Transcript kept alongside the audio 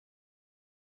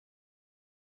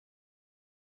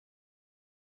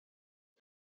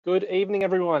Good evening,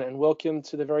 everyone, and welcome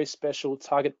to the very special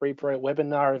Target Repro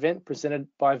webinar event presented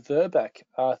by Virbac.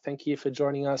 Thank you for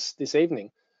joining us this evening.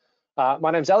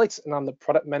 My name's Alex, and I'm the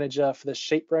product manager for the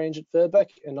sheep range at Virbac,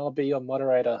 and I'll be your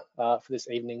moderator for this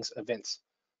evening's events.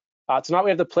 Tonight, we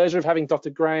have the pleasure of having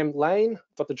Dr. Graham Lane,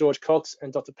 Dr. George Cox,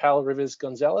 and Dr. Paola Rivers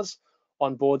Gonzalez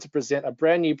on board to present a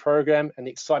brand new program and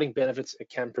the exciting benefits it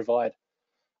can provide.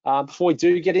 Before we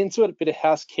do get into it, a bit of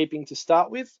housekeeping to start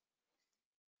with.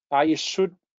 You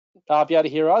should be able to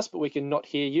hear us, but we cannot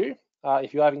hear you.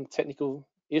 If you're having technical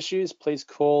issues, please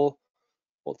call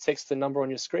or text the number on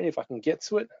your screen if I can get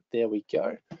to it. There we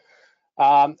go.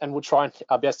 And we'll try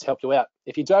our best to help you out.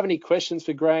 If you do have any questions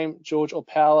for Graham, George, or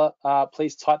Paola,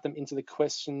 please type them into the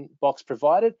question box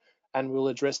provided, and we'll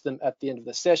address them at the end of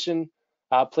the session.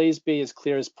 Please be as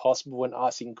clear as possible when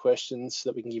asking questions so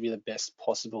that we can give you the best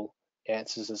possible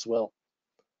answers as well.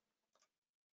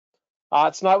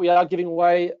 Tonight we are giving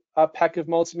away a pack of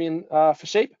multimin for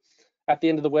sheep. At the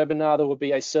end of the webinar, there will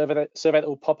be a survey that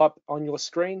will pop up on your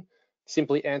screen.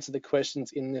 Simply answer the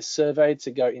questions in this survey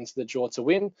to go into the draw to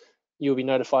win. You'll be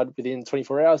notified within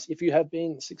 24 hours if you have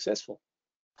been successful.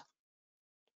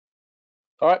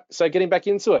 All right, so getting back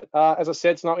into it. As I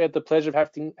said, tonight we had the pleasure of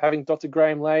having Dr.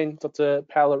 Graham Lane, Dr.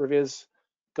 Paola Rivers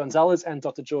Gonzalez, and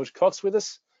Dr. George Cox with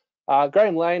us.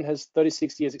 Graham Lane has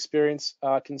 36 years experience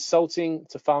consulting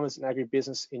to farmers and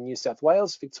agribusiness in New South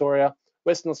Wales, Victoria,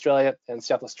 Western Australia, and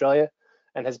South Australia,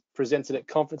 and has presented at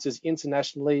conferences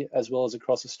internationally as well as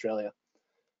across Australia.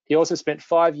 He also spent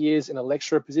 5 years in a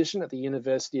lecturer position at the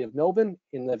University of Melbourne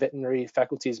in the Veterinary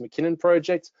Faculty's McKinnon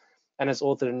Project and has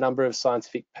authored a number of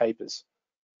scientific papers.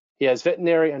 He has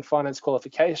veterinary and finance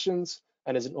qualifications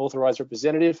and is an authorised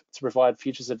representative to provide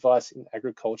futures advice in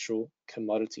agricultural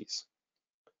commodities.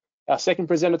 Our second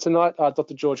presenter tonight,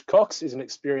 Dr. George Cox, is an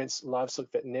experienced livestock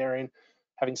veterinarian,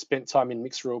 having spent time in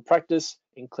mixed rural practice,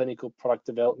 in clinical product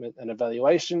development and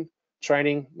evaluation,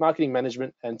 training, marketing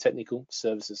management, and technical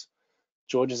services.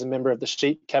 George is a member of the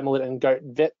sheep, camelid, and goat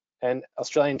vet and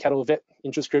Australian cattle vet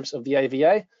interest groups of the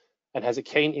AVA and has a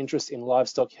keen interest in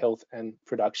livestock health and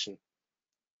production.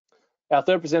 Our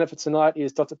third presenter for tonight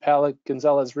is Dr. Paola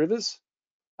Gonzalez Rivers,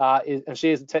 and she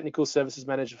is the Technical Services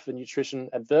Manager for Nutrition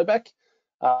at Virbac.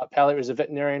 Paola is a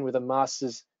veterinarian with a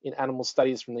Master's in Animal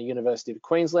Studies from the University of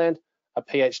Queensland, a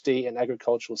PhD in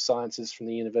Agricultural Sciences from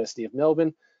the University of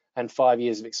Melbourne, and 5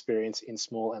 years of experience in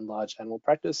small and large animal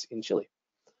practice in Chile.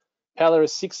 Paola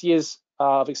has 6 years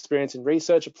of experience in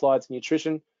research applied to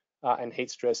nutrition and heat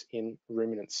stress in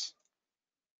ruminants.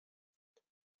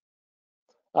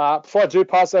 Before I do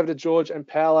pass over to George and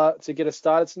Paola to get us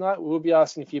started tonight, we'll be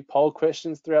asking a few poll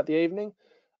questions throughout the evening.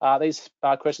 These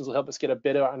questions will help us get a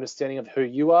better understanding of who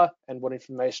you are and what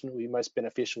information will be most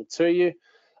beneficial to you.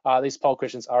 These poll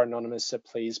questions are anonymous, so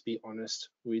please be honest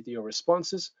with your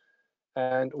responses.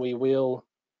 And we will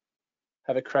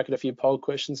have a crack at a few poll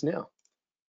questions now.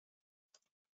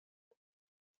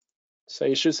 So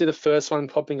you should see the first one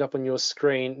popping up on your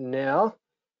screen now.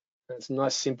 It's a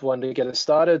nice, simple one to get us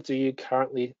started. Do you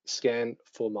currently scan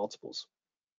for multiples?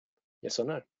 Yes or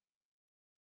no?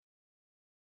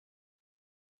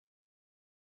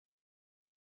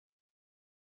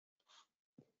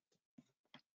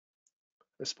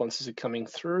 Responses are coming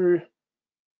through.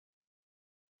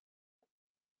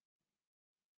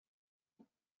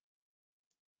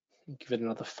 Give it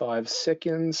another 5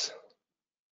 seconds.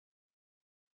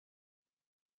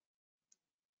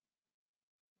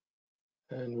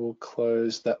 And we'll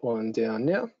close that one down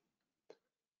now.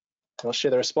 I'll share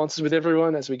the responses with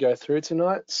everyone as we go through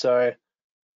tonight. So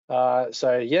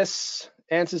yes,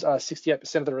 answers are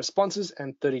 68% of the responses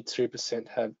and 32%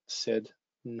 have said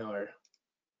no.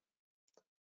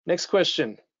 Next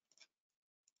question.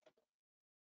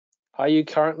 Are you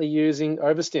currently using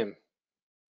Overstim?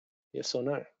 Yes or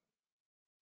no?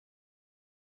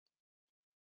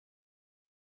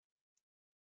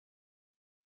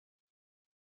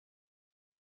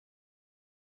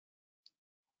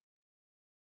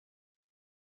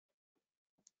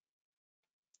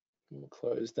 We'll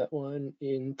close that one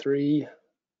in 3,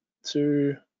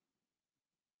 2,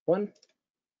 1.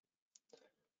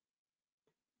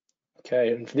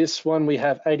 Okay, and for this one, we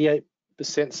have 88%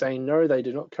 saying no, they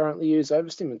do not currently use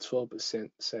Overstim, and 12%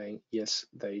 saying yes,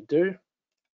 they do.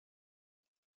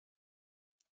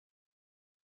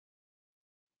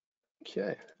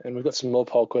 Okay, and we've got some more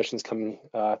poll questions coming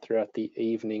throughout the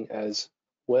evening as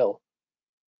well.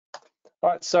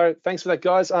 All right, so thanks for that,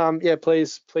 guys. Yeah,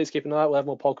 please keep an eye out. We'll have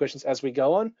more poll questions as we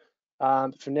go on.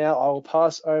 For now, I will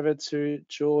pass over to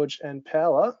George and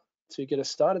Paola to get us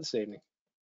started this evening.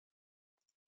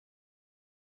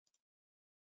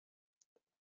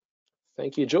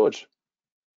 Thank you, George.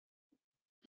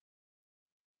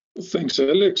 Thanks,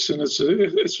 Alex. And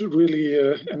it's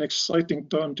really an exciting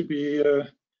time to be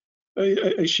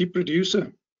a sheep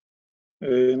producer.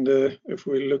 And if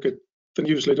we look at the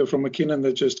newsletter from McKinnon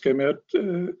that just came out,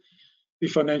 the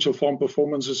financial farm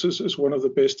performance is one of the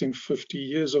best in 50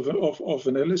 years of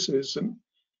analysis. And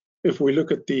if we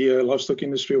look at the livestock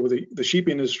industry, or the sheep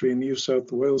industry in New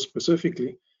South Wales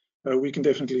specifically, we can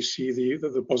definitely see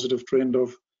the positive trend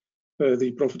of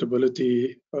the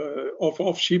profitability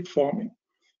of sheep farming.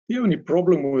 The only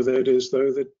problem with that is,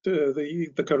 though, that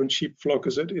the current sheep flock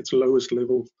is at its lowest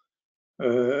level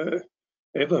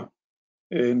ever.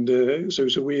 And so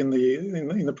we're in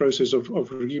the process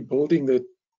of rebuilding that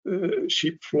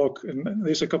sheep flock, and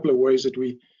there's a couple of ways that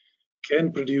we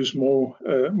can produce more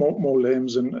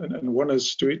lambs, and one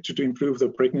is to improve the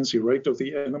pregnancy rate of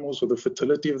the animals, or the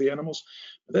fertility of the animals.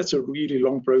 That's a really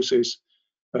long process,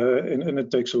 and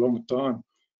it takes a long time.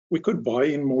 We could buy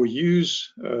in more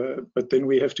ewes, but then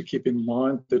we have to keep in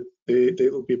mind that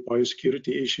there will be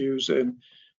biosecurity issues, and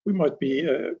we might be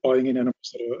buying in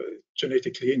animals that are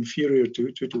genetically inferior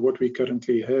to what we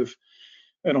currently have.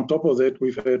 And on top of that,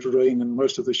 we've had rain in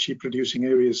most of the sheep producing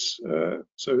areas,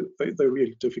 so they're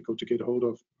really difficult to get hold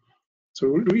of. So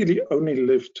we're really only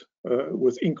left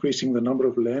with increasing the number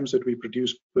of lambs that we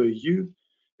produce per ewe,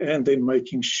 and then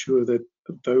making sure that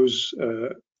those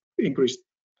increased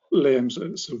lambs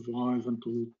survive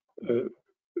until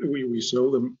we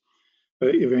sell them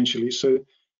eventually. So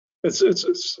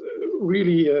it's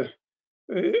really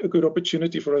a good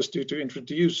opportunity for us to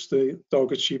introduce the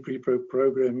Target Sheep Repro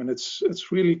program, and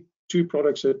it's really two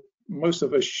products that most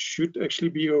of us should actually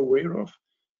be aware of.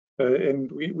 And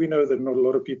we know that not a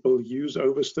lot of people use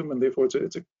Overstim, and therefore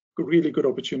it's a really good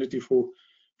opportunity for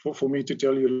me to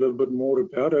tell you a little bit more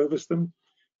about Overstim.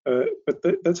 But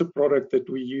that's a product that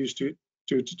we use to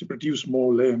produce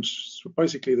more lambs. So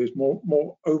basically, there's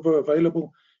more over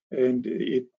available, and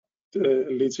it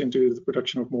leads into the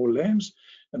production of more lambs.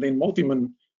 And then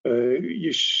Multimin,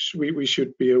 we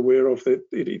should be aware of that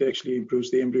it actually improves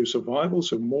the embryo survival,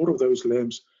 so more of those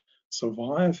lambs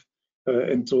survive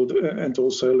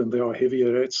until sale, and they are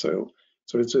heavier at sale.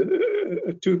 So it's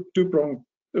a two-pronged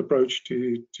approach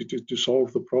to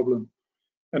solve the problem,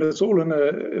 and it's all in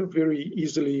a very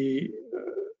easily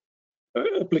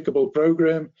applicable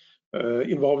program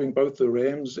involving both the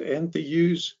rams and the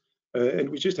ewes, and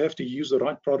we just have to use the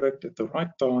right product at the right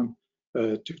time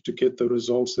to get the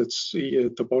results that's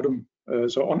at the bottom.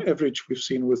 So on average, we've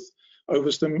seen with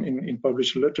Overstim in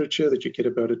published literature that you get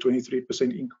about a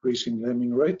 23% increase in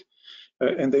lambing rate.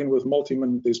 And then with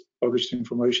Multimin, there's published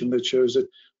information that shows that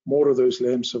more of those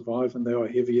lambs survive and they are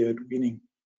heavier at weaning.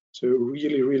 So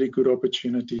really, really good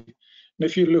opportunity. And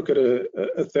if you look at a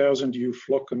 1,000 ewe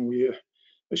flock, and we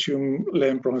assume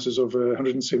lamb prices of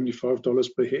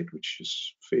 $175 per head, which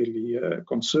is fairly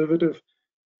conservative,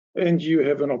 and you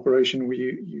have an operation where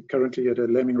you currently at a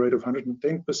lambing rate of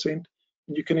 110%, and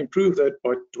you can improve that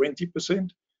by 20%,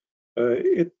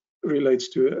 it relates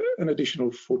to an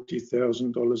additional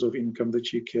 $40,000 of income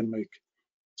that you can make.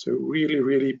 So really,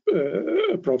 really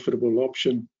a profitable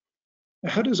option.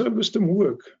 How does Overstim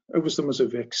work? Overstim is a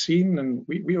vaccine, and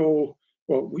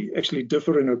we actually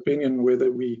differ in opinion whether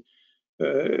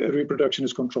reproduction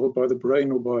is controlled by the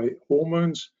brain or by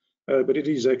hormones, but it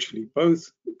is actually both.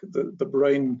 The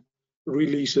brain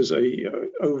releases a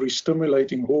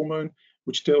ovary-stimulating hormone,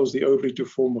 which tells the ovary to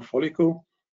form a follicle.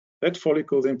 That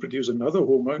follicle then produces another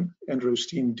hormone,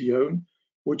 androstenedione,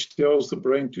 which tells the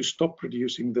brain to stop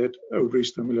producing that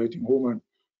ovary-stimulating hormone,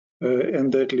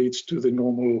 and that leads to the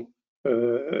normal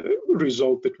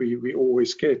result that we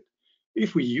always get.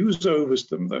 If we use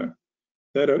Overstim, though,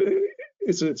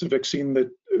 it's a vaccine that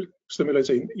stimulates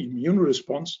an immune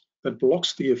response that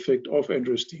blocks the effect of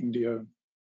androstenedione,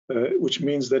 which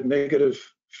means that negative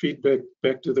feedback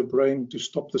back to the brain to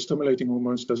stop the stimulating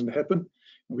hormones doesn't happen.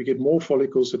 And we get more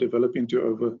follicles that develop into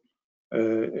ova,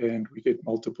 and we get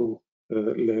multiple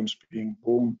lambs being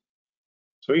born.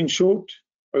 So in short,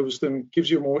 Overstim gives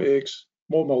you more eggs,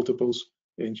 more multiples,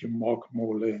 and you mark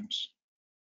more lambs.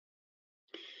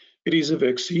 It is a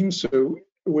vaccine, so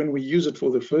when we use it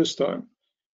for the first time,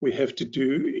 we have to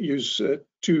use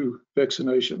 2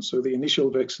 vaccinations. So the initial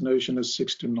vaccination is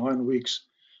 6 to 9 weeks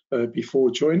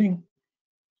before joining,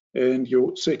 and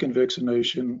your second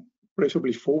vaccination,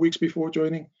 preferably 4 weeks before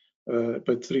joining,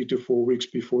 but 3 to 4 weeks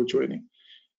before joining.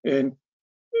 And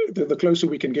the closer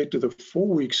we can get to the 4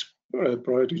 weeks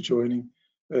prior to joining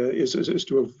is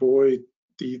to avoid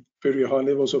the very high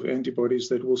levels of antibodies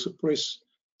that will suppress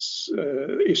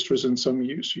estrus in some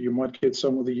ewes. So you might get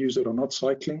some of the ewes that are not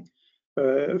cycling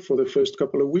for the first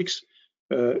couple of weeks,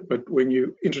 but when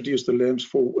you introduce the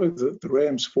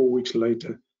rams 4 weeks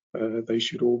later, they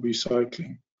should all be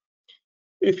cycling.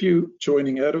 If you're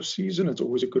joining out of season, it's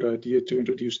always a good idea to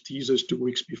introduce teasers 2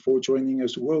 weeks before joining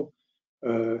as well.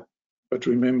 But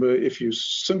remember, if you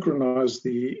synchronize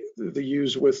the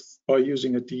use by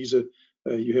using a teaser,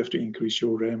 you have to increase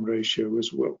your RAM ratio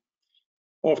as well.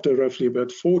 After roughly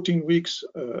about 14 weeks,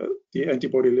 the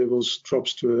antibody levels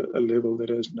drops to a level that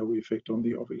has no effect on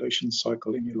the ovulation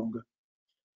cycle any longer.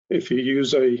 If you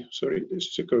use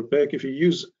let's go back. If you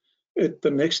use it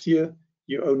the next year,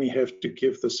 you only have to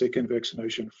give the second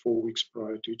vaccination 4 weeks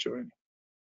prior to joining.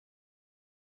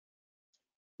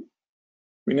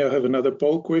 We now have another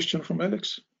poll question from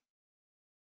Alex.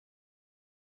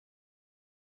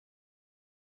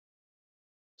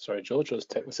 Sorry, George, I was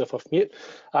taking myself off mute.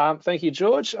 Thank you,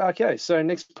 George. Okay, so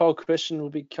next poll question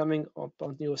will be coming up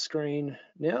on your screen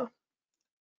now.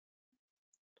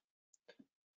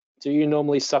 Do you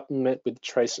normally supplement with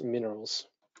trace minerals?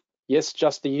 Yes,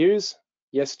 just the U's.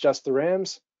 Yes, just the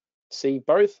RAMs. C,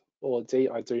 both. Or D,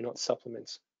 I do not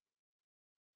supplement.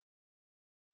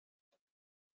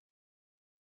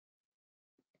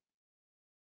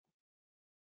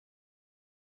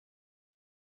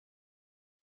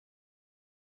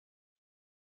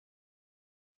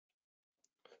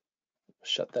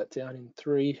 Shut that down in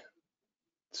 3,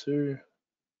 2,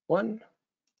 1.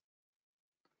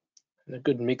 And a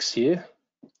good mix here.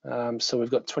 So we've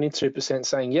got 22%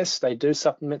 saying yes, they do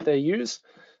supplement their use,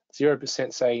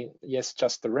 0% saying yes,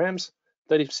 just the RAMs,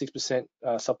 36%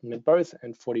 supplement both,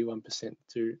 and 41%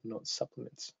 do not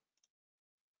supplement.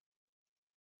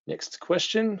 Next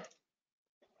question.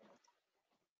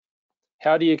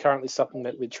 How do you currently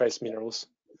supplement with trace minerals?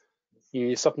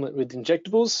 You supplement with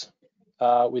injectables,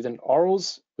 with an oral,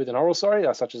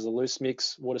 such as a loose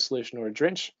mix, water solution, or a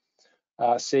drench.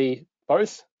 C,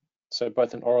 both. So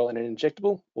both an oral and an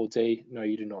injectable, or D, no,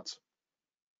 you do not.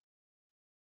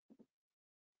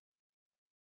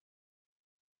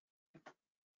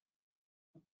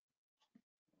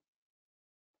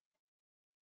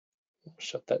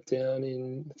 Shut that down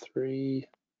in 3,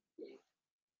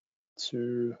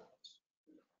 2,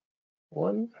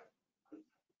 1.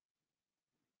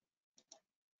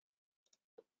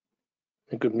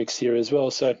 A good mix here as well.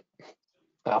 So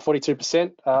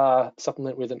 42%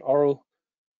 supplement with an oral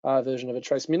version of a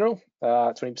trace mineral,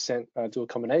 20% do a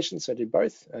combination, so do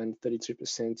both, and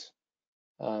 32%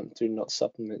 do not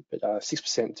supplement, but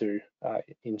 6% do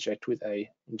inject with a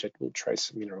injectable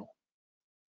trace mineral.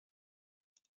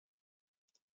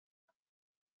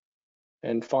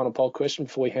 And final poll question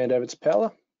before we hand over to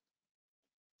Paula.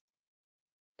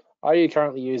 Are you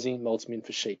currently using multimin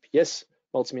for sheep? Yes,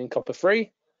 multimin copper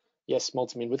free. Yes,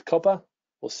 multimin with copper.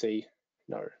 Or C,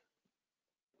 no.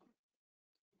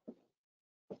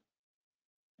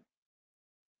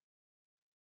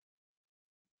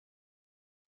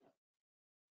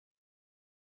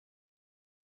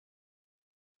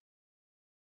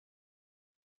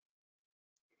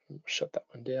 Shut that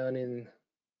one down in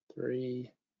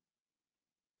 3,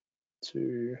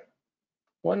 2,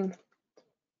 1.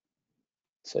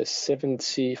 So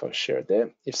 70, if I share it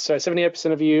there. If so,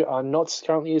 78% of you are not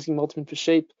currently using multimin for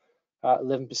sheep.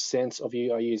 11% of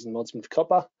you are using multimin for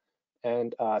copper,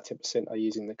 and 10% are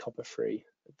using the copper-free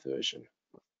version.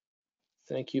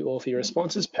 Thank you all for your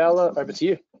responses. Paula, over to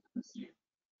you.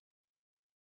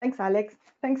 Thanks, Alex.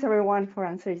 Thanks, everyone, for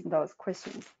answering those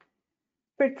questions.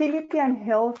 Fertility and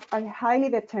health are highly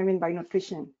determined by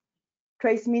nutrition.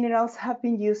 Trace minerals have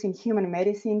been used in human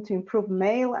medicine to improve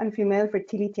male and female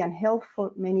fertility and health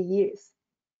for many years.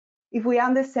 If we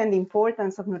understand the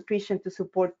importance of nutrition to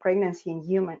support pregnancy in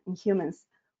humans,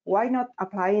 why not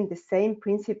applying the same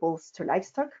principles to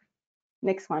livestock?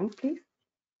 Next one, please.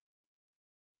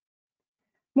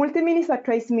 Multimin is a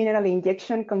trace mineral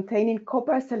injection containing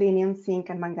copper, selenium, zinc,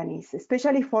 and manganese,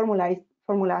 especially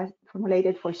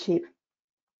formulated for sheep.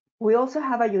 We also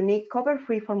have a unique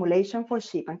copper-free formulation for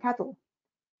sheep and cattle.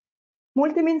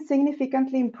 Multimin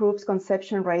significantly improves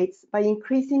conception rates by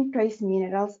increasing trace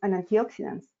minerals and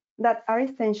antioxidants that are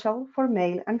essential for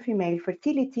male and female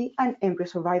fertility and embryo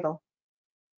survival.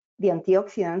 The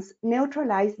antioxidants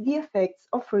neutralize the effects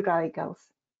of free radicals.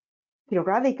 Free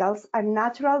radicals are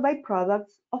natural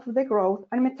byproducts of the growth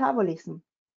and metabolism,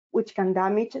 which can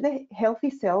damage the healthy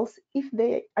cells if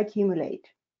they accumulate.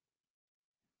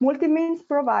 Multimins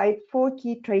provide 4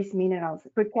 key trace minerals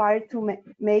required to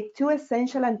make 2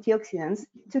 essential antioxidants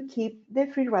to keep the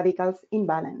free radicals in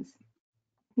balance.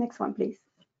 Next one, please.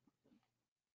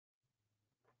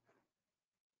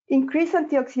 Increased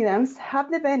antioxidants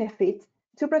have the benefit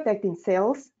to protecting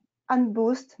cells and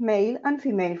boost male and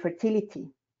female fertility.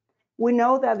 We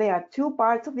know that there are 2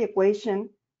 parts of the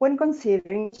equation when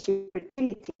considering sheep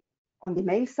fertility: On the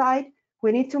male side,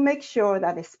 we need to make sure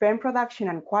that the sperm production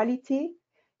and quality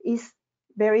is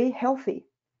very healthy.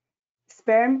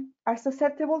 Sperm are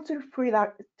susceptible to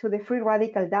the free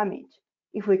radical damage.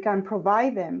 If we can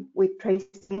provide them with trace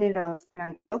minerals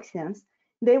and antioxidants,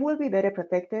 they will be better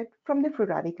protected from the free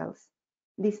radicals.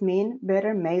 This means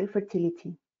better male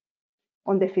fertility.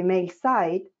 On the female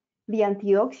side, the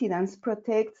antioxidants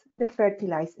protect the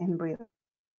fertilized embryo.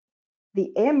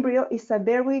 The embryo is a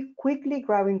very quickly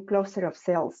growing cluster of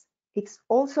cells. It's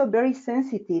also very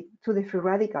sensitive to the free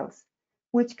radicals,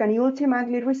 which can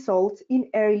ultimately result in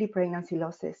early pregnancy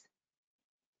losses.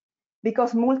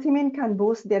 Because multimin can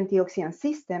boost the antioxidant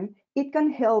system, it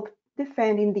can help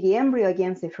defending the embryo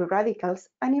against the free radicals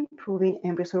and improving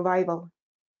embryo survival.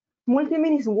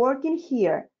 Multimin is working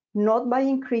here not by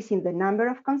increasing the number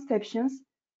of conceptions,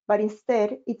 but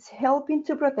instead it's helping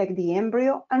to protect the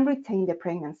embryo and retain the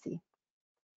pregnancy.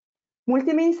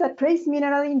 Multimin is a trace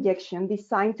mineral injection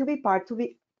designed to be part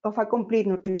of a complete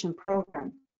nutrition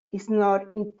program. It's not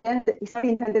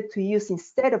intended to use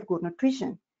instead of good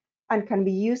nutrition and can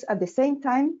be used at the same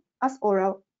time as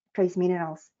oral trace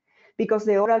minerals, because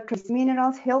the oral trace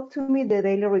minerals help to meet the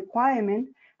daily requirement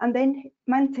and then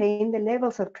maintain the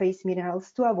levels of trace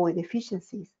minerals to avoid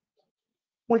deficiencies.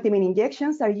 Multimin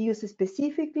injections are used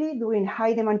specifically during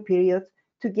high demand periods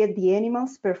to get the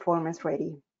animals performance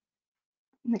ready.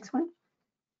 Next one.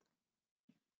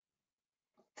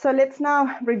 So let's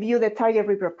now review the Target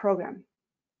Repro program.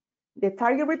 The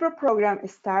Target Repro program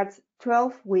starts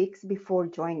 12 weeks before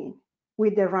joining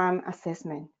with the RAM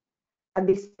assessment. At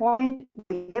this point,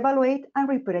 we evaluate and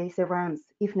replace the RAMs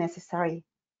if necessary.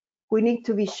 We need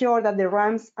to be sure that the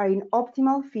RAMs are in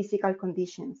optimal physical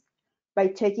conditions by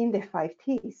checking the 5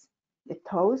 T's: the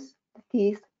toes, the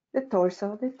teeth, the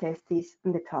torso, the testes,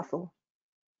 and the tassel.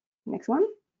 Next one.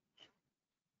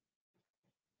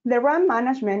 The RAM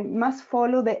management must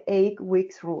follow the 8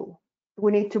 weeks rule.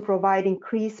 We need to provide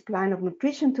increased plan of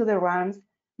nutrition to the rams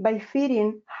by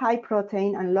feeding high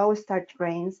protein and low starch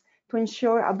grains to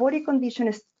ensure a body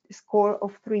condition score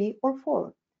of 3 or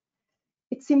 4.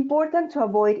 It's important to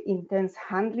avoid intense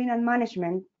handling and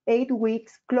management 8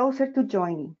 weeks closer to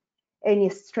joining. Any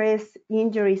stress,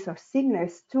 injuries, or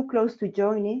sickness too close to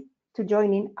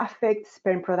joining affect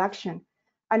sperm production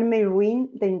and may ruin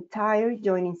the entire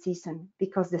joining season,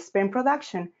 because the sperm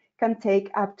production can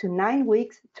take up to 9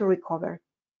 weeks to recover.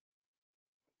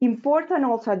 Important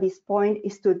also at this point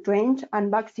is to drench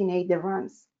and vaccinate the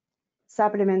rams.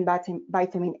 Supplement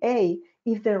vitamin A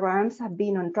if the rams have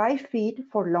been on dry feed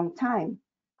for a long time,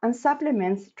 and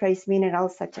supplements trace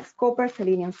minerals such as copper,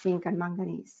 selenium, zinc, and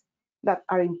manganese that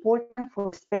are important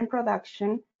for sperm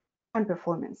production and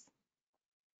performance.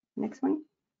 Next one.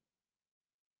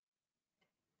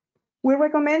 We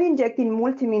recommend injecting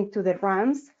multimin to the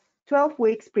rams 12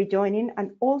 weeks pre-joining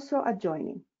and also at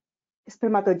joining.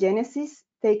 Spermatogenesis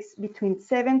takes between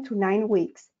 7 to 9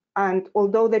 weeks, and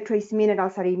although the trace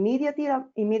minerals are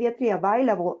immediately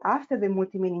available after the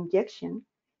multimin injection,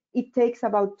 it takes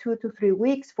about 2 to 3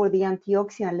 weeks for the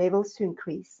antioxidant levels to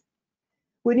increase.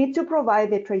 We need to provide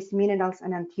the trace minerals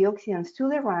and antioxidants to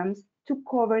the rams to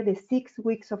cover the 6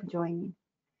 weeks of joining.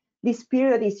 This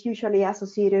period is usually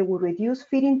associated with reduced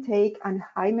feed intake and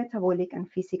high metabolic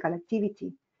and physical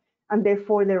activity, and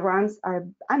therefore the rams are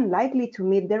unlikely to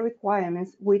meet their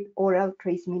requirements with oral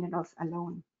trace minerals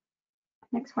alone.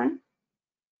 Next one.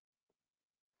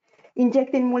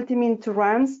 Injecting multimin to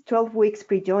rams 12 weeks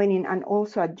pre-joining and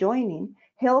also at joining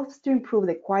helps to improve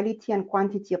the quality and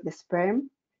quantity of the sperm,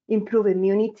 improve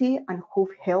immunity and hoof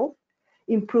health,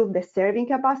 improve the serving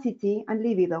capacity and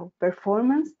libido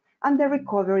performance, and the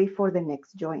recovery for the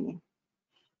next joining.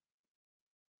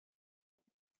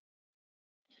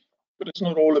 But it's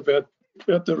not all about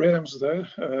the rams, though.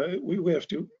 We have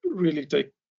to really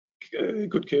take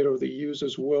good care of the ewes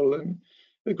as well. And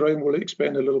Graham will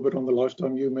expand a little bit on the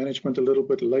lifetime ewe management a little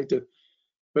bit later.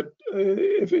 But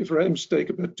if rams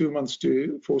take about 2 months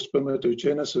for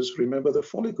spermatogenesis, remember the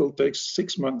follicle takes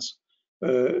 6 months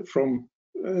to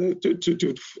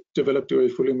develop to a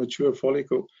fully mature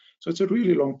follicle. So it's a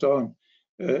really long time.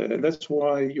 And that's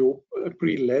why your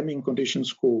pre-lambing condition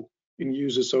score in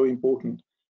ewes is so important.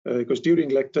 Because during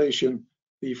lactation,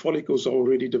 the follicles are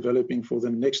already developing for the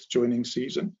next joining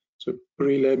season. So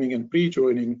pre-lambing and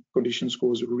pre-joining condition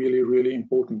scores are really, really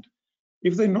important.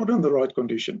 If they're not in the right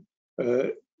condition,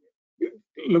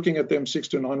 looking at them 6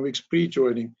 to 9 weeks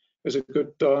pre-joining is a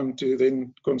good time to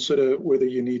then consider whether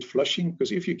you need flushing,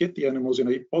 because if you get the animals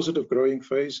in a positive growing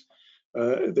phase,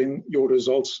 then your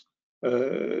results,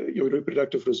 your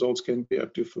reproductive results can be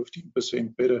up to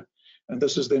 15% better. And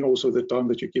this is then also the time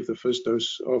that you give the first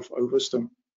dose of Ovastim.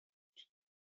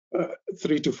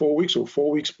 3 to 4 weeks or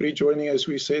 4 weeks pre-joining, as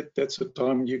we said, that's the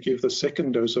time you give the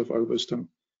second dose of Ovastim.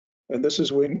 And this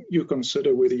is when you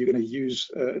consider whether you're going to use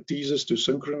teasers to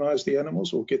synchronize the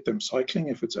animals or get them cycling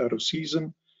if it's out of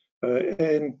season.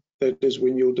 And that is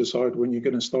when you'll decide when you're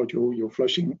going to start your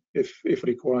flushing, if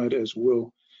required as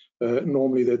well.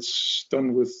 Normally that's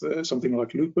done with something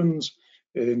like lupins,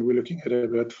 and we're looking at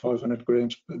about 500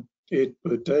 grams per head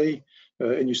per day.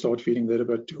 And you start feeding that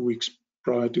about 2 weeks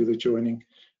prior to the joining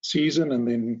season, and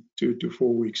then 2 to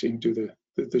 4 weeks into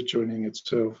the joining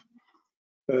itself.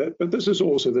 But this is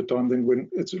also the time then when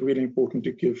it's really important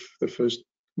to give the first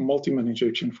multimin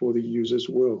injection for the ewes as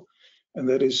well. And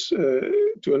that is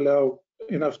to allow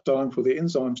enough time for the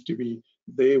enzymes to be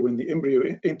there when the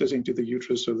embryo enters into the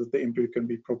uterus, so that the embryo can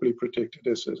be properly protected,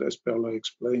 as Paula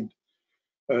explained.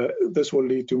 This will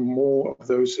lead to more of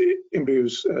those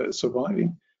embryos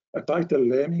surviving, a tighter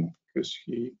lambing, because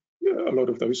a lot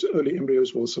of those early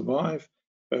embryos will survive,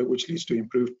 which leads to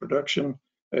improved production,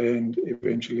 and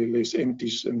eventually less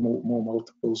empties and more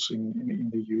multiples in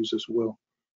the ewes as well.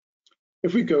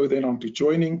 If we go then on to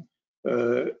joining,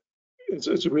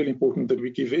 it's really important that we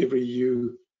give every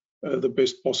ewe the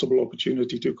best possible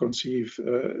opportunity to conceive.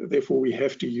 Therefore, we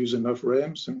have to use enough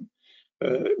rams. And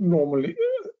normally,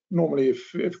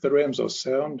 if the rams are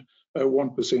sound,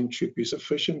 1% should be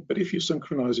sufficient. But if you're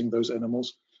synchronizing those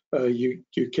animals, you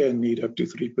can need up to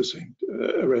 3%,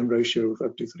 a ram ratio of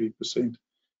up to 3%.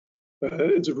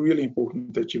 It's really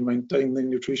important that you maintain the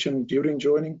nutrition during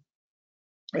joining,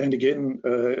 and again,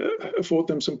 afford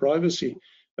them some privacy.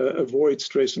 Avoid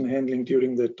stress and handling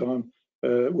during that time,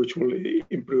 which will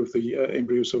improve the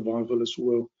embryo survival as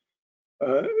well.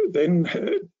 Then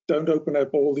don't open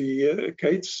up all the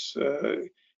gates.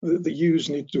 The ewes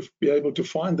need to be able to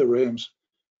find the rams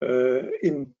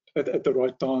at the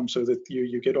right time, so that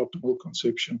you get optimal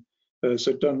conception.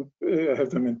 So don't have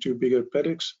them in too big a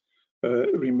paddocks.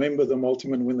 Remember the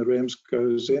multimin when the rams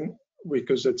goes in,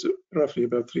 because that's roughly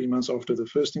about 3 months after the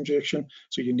first injection.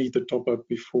 So you need the top up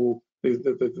before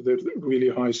the really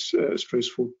high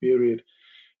stressful period.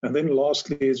 And then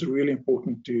lastly, it's really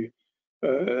important to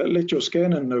let your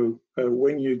scanner know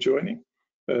when you're joining,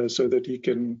 so that he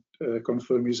can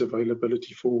confirm his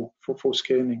availability for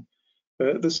scanning.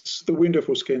 The window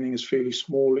for scanning is fairly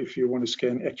small if you want to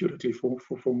scan accurately for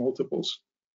multiples.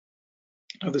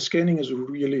 Now, the scanning is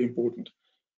really important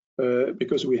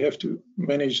because we have to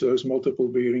manage those multiple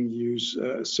bearing ewes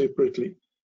separately.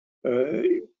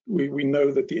 We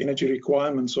know that the energy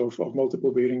requirements of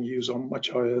multiple bearing ewes are much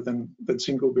higher than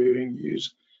single bearing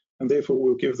ewes, and therefore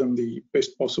we'll give them the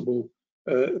best possible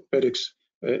paddocks,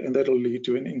 and that'll lead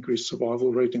to an increased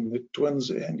survival rate in the twins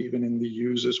and even in the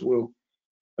ewes as well.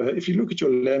 If you look at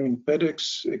your lambing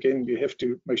paddocks, again, you have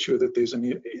to make sure that there's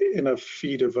enough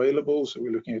feed available. So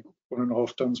we're looking at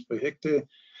 1.5 tons per hectare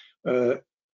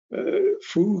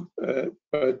food,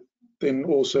 but then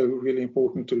also really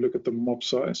important to look at the mop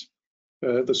size.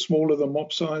 The smaller the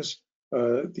mop size,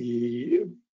 the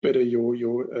better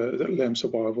your lamb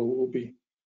survival will be.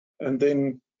 And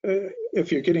then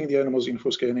if you're getting the animals in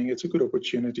for scanning, it's a good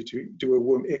opportunity to do a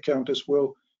worm egg count as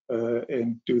well,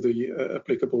 and do the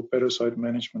applicable parasite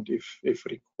management if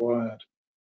required.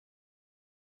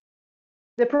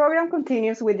 The program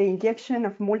continues with the injection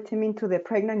of multimin to the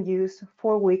pregnant ewes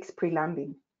 4 weeks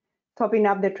pre-lambing. Topping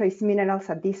up the trace minerals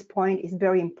at this point is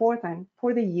very important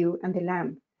for the ewe and the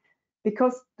lamb,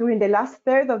 because during the last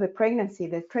third of the pregnancy,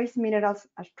 the trace minerals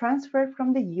are transferred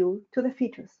from the ewe to the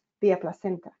fetus via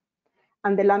placenta,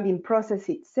 and the lambing process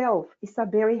itself is a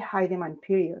very high demand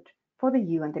period for the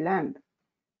ewe and the lamb.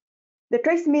 The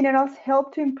trace minerals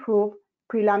help to improve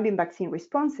pre-lambing vaccine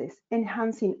responses,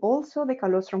 enhancing also the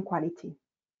colostrum quality.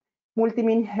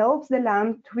 Multimin helps the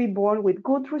lamb to be born with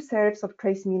good reserves of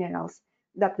trace minerals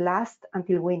that last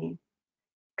until weaning.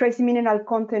 Trace mineral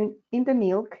content in the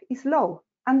milk is low,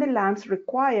 and the lambs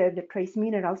require the trace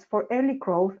minerals for early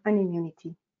growth and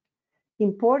immunity.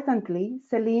 Importantly,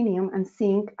 selenium and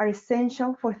zinc are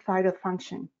essential for thyroid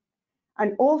function.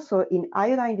 And also in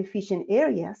iodine deficient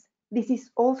areas, this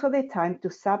is also the time to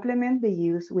supplement the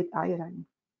ewes with iodine.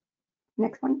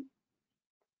 Next one.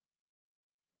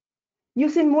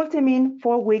 Using multimin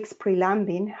 4 weeks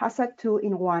pre-lambing has a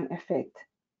 2-in-1 effect.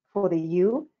 For the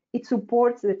ewe, it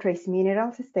supports the trace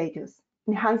minerals status,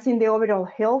 enhancing the overall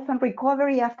health and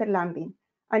recovery after lambing,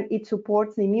 and it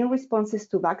supports the immune responses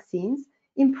to vaccines,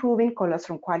 improving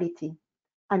colostrum quality.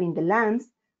 And in the lambs,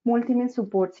 multimin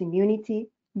supports immunity,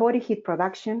 body heat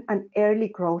production, and early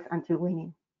growth until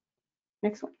weaning.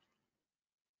 Next one.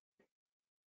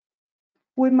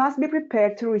 We must be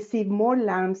prepared to receive more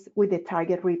lambs with the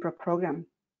target Repro program.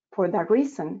 For that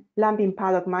reason, lambing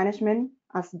paddock management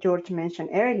as George mentioned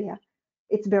earlier,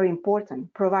 it's very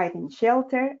important, providing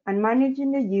shelter and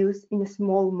managing the ewes in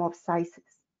small mob sizes.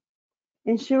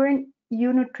 Ensuring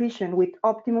ewe nutrition with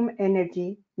optimum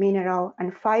energy, mineral,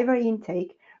 and fiber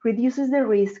intake reduces the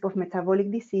risk of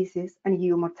metabolic diseases and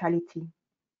ewe mortality.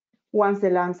 Once the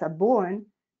lambs are born,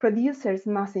 producers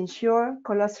must ensure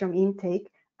colostrum intake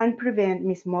and prevent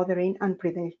mismothering and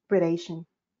predation.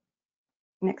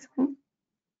 Next one.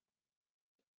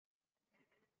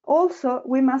 Also,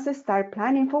 we must start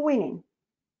planning for weaning.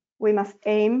 We must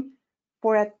aim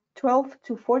for a 12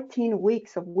 to 14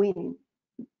 weeks of weaning.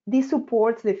 This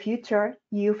supports the future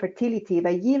ewe fertility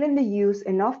by giving the ewes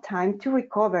enough time to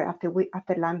recover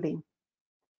after lambing.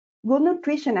 Good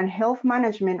nutrition and health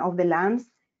management of the lambs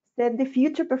set the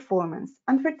future performance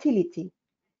and fertility.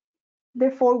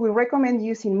 Therefore, we recommend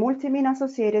using multivitamin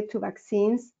associated to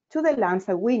vaccines to the lambs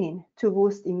at weaning to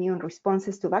boost immune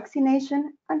responses to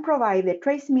vaccination and provide the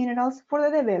trace minerals for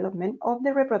the development of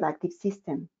the reproductive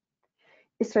system.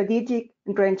 Strategic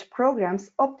range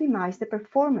programs optimize the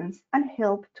performance and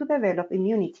help to develop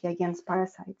immunity against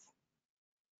parasites.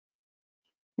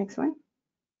 Next one.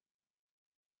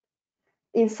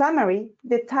 In summary,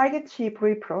 the target sheep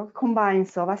Repro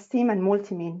combines Avastin and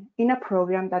Multimin in a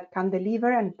program that can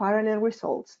deliver unparalleled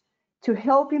results to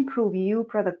help improve ewe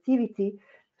productivity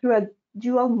through a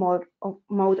dual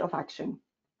mode of action.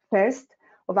 First,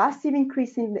 Avastin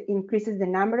increases the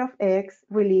number of eggs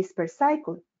released per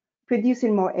cycle,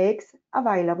 producing more eggs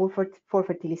available for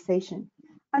fertilization.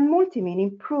 And Multimin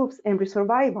improves embryo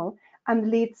survival and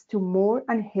leads to more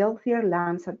and healthier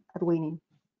lambs at weaning.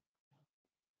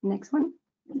 Next one.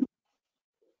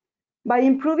 By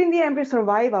improving the embryo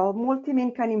survival,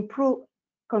 Multimin can improve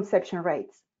conception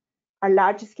rates. A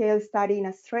large-scale study in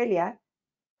Australia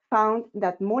found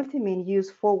that Multimin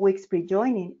used 4 weeks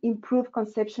pre-joining improved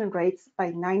conception rates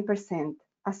by 9%,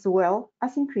 as well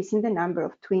as increasing the number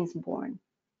of twins born.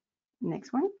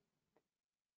 Next one.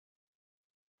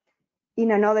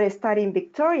 In another study in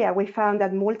Victoria, we found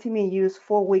that Multimin used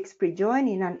 4 weeks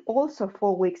pre-joining and also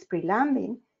 4 weeks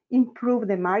pre-lambing improved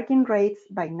the marking rates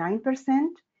by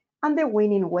 9% and the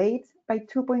weaning weights by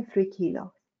 2.3 kilos.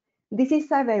 This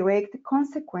is a direct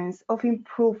consequence of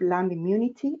improved lamb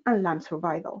immunity and lamb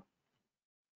survival.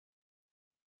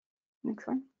 Next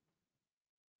one.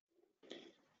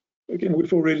 Again,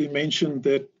 we've already mentioned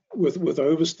that with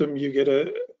Ovastim, you get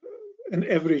an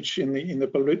average in the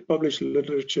published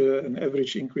literature, an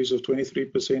average increase of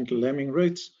 23% lambing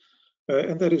rates,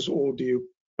 and that is all due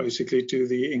basically to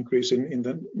the increase in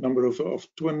the number of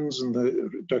twins and the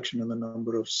reduction in the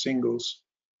number of singles.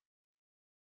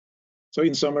 So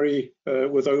in summary,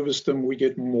 with Ovastim, we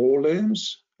get more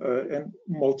lambs, and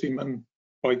Multimin,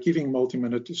 by giving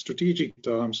Multimin at strategic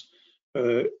times,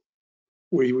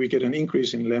 we get an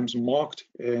increase in lambs marked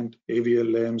and heavier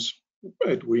lambs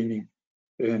at weaning,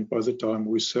 and by the time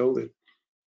we sell them.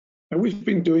 And we've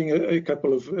been doing a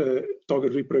couple of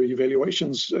target repro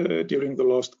evaluations during the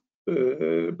last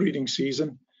breeding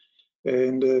season,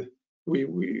 and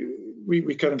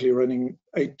we're currently running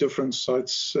 8 different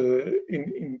sites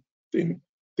in the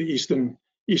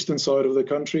eastern side of the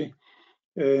country,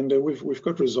 and we've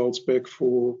got results back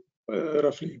for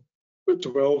roughly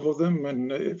 12 of them.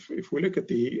 And if we look at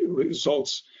the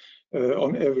results,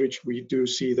 on average, we do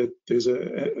see that there's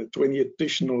a 20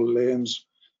 additional lambs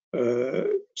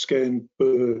scanned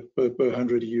per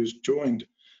 100 ewes joined,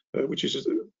 which is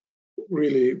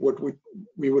really what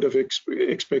we would have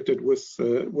expected with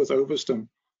Ovastim.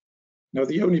 Now,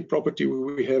 the only property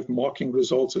where we have marking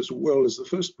results as well is the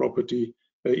first property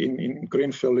in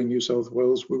Grenfell in New South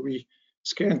Wales, where we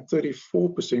scanned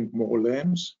 34% more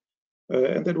lambs,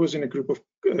 and that was in a group of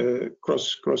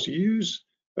cross ewes.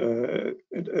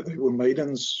 They were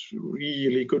maidens,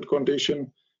 really good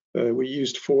condition. We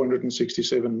used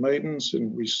 467 maidens,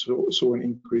 and we saw an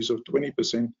increase of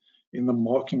 20% in the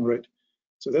marking rate.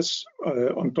 So that's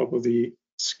on top of the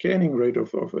scanning rate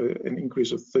of an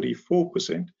increase of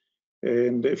 34%.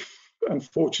 And if,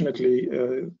 unfortunately,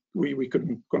 we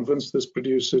couldn't convince this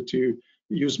producer to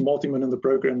use Multimin in the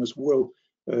program as well,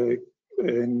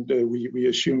 and we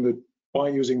assume that by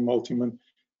using Multimin,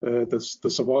 the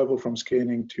survival from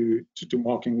scanning to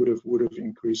marking would have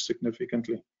increased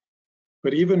significantly.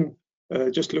 But even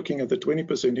just looking at the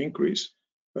 20% increase,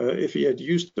 if he had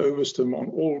used Ovastim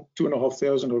on all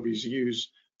 2,500 of his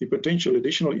ewes, the potential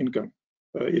additional income,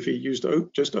 if he used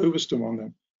just Ovastim on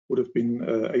them, would have been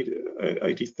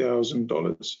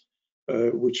 $80,000,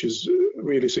 which is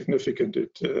really significant.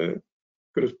 It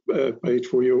could have paid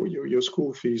for your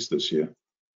school fees this year.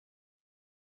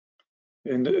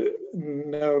 And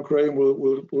now Graham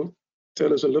will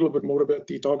tell us a little bit more about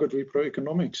the target repro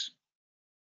economics.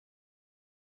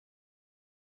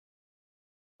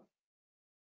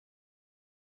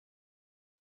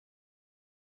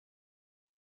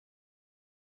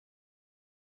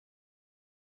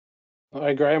 All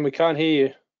right, Graham, we can't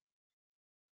hear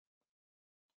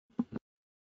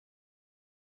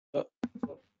you.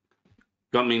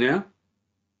 Got me now?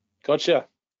 Gotcha.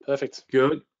 Perfect.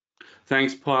 Good.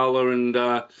 Thanks, Paula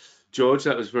and George.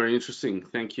 That was very interesting.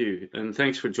 Thank you. And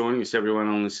thanks for joining us, everyone,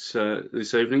 on this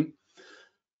this evening.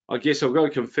 I guess I've got to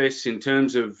confess, in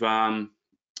terms of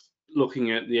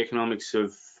looking at the economics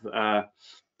of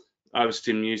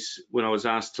overstim use, when I was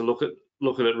asked to look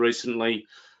at it recently,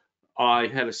 I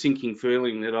had a sinking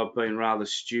feeling that I've been rather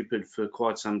stupid for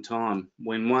quite some time.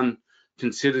 When one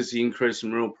considers the increase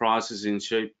in real prices in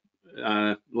sheep,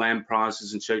 lamb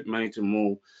prices and sheep meat and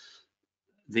wool,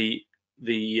 the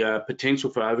potential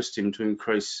for overstim to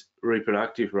increase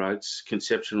reproductive rates,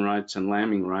 conception rates and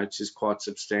lambing rates is quite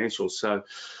substantial. So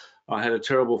I had a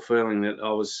terrible feeling that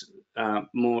I was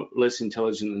less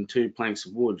intelligent than two planks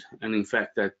of wood, and in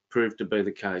fact that proved to be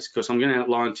the case, because I'm going to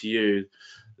outline to you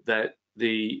that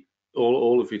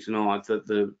all of you tonight, that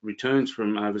the returns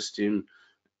from overstim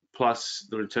plus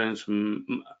the returns from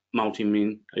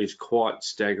multi-min is quite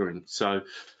staggering. So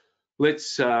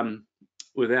let's,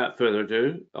 without further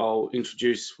ado, I'll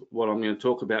introduce what I'm going to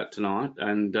talk about tonight.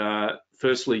 And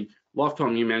firstly,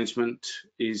 lifetime ewe management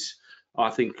is, I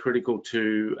think, critical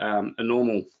to a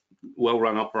normal,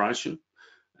 well-run operation.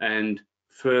 And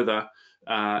further,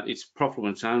 it's profitable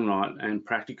in its own right and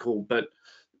practical, but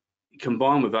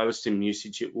combined with overstim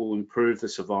usage, it will improve the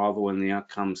survival and the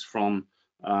outcomes from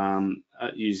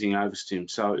using overstim.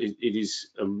 So it is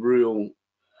a real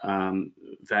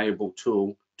valuable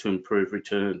tool to improve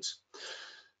returns.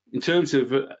 In terms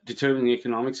of determining the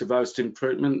economics of overstim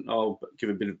treatment, I'll give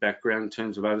a bit of background in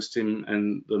terms of overstim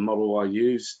and the model I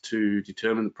use to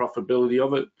determine the profitability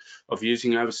of it, of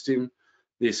using overstim,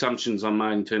 the assumptions I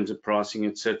made in terms of pricing,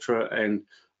 etc., and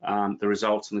the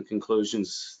results and the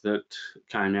conclusions that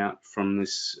came out from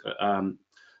this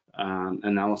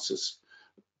analysis.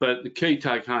 But the key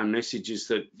take-home message is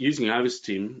that using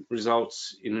overstim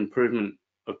results in improvement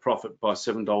of profit by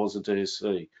 $7 a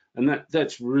DSC, and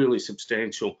that's really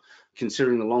substantial,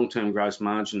 considering the long-term gross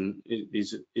margin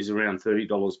is around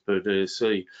 $30 per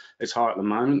DSC. It's high at the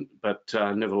moment, but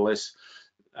nevertheless,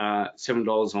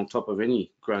 $7 on top of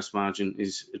any gross margin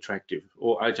is attractive,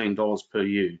 or $18 per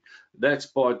ewe. That's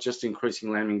by just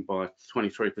increasing lambing by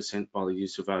 23% by the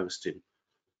use of overstim.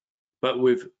 But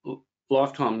with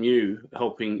lifetime ewe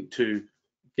helping to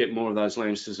get more of those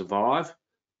lambs to survive,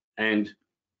 and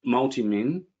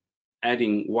multi-min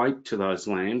adding weight to those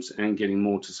lambs and getting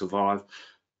more to survive,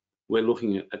 we're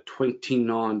looking at a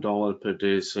 $29 per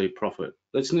DSC profit.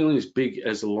 That's nearly as big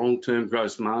as the long-term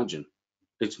gross margin.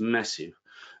 It's massive,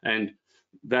 and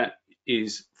that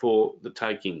is for the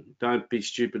taking. Don't be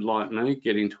stupid like me,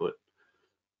 get into it.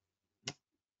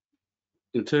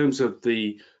 In terms of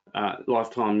the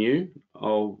lifetime ewe,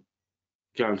 I'll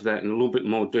go into that in a little bit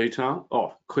more detail.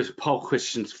 Oh, poll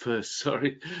questions first,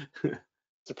 sorry.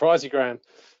 Surprise you, Graham.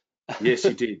 Yes,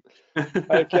 you did.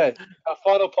 Okay, our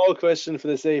final poll question for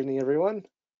this evening, everyone.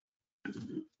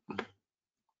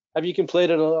 Have you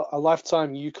completed a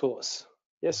lifetime ewe course?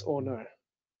 Yes or no?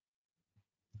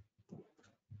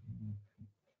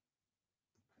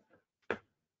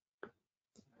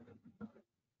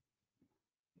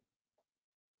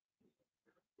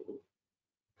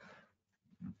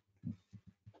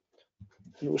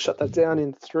 And we'll shut that down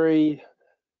in 3,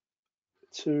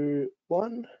 2,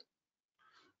 1.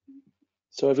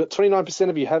 So we've got 29%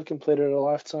 of you have completed a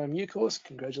lifetime ewe course.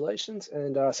 Congratulations.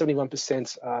 And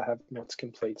 71% have not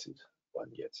completed one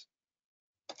yet.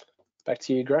 Back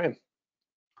to you, Graham.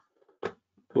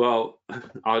 Well,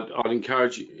 I'd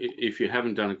encourage you, if you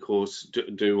haven't done a course,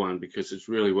 do one, because it's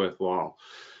really worthwhile.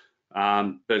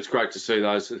 But it's great to see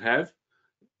those that have.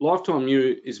 Lifetime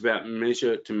ewe is about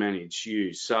measure to manage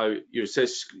ewes. So you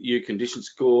assess ewe condition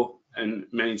score and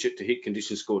manage it to hit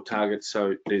condition score targets,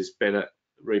 so there's better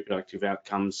reproductive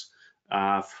outcomes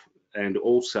and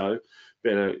also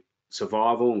better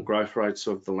survival and growth rates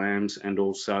of the lambs, and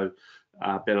also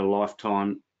better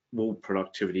lifetime wool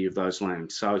productivity of those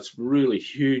lambs. So it's really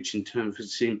huge in terms of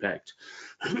its impact.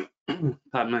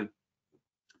 Pardon me.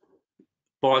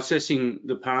 By assessing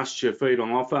the pasture feed on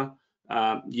offer,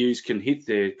 ewes can hit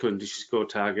their condition score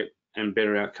target, and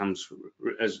better outcomes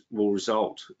will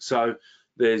result. So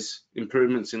there's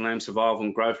improvements in lamb survival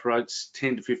and growth rates,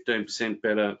 10 to 15%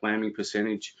 better lambing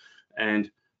percentage,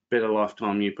 and better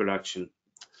lifetime ewe production.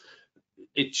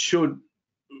 It should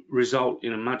result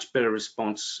in a much better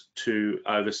response to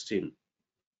overstim.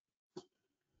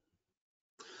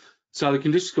 So the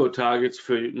condition score targets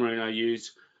for merino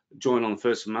ewes join on the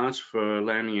 1st of March for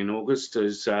lambing in August,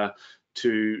 as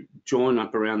to join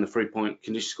up around the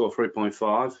condition score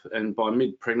 3.5, and by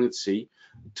mid-pregnancy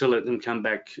to let them come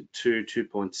back to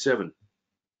 2.7.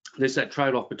 There's that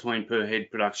trade-off between per head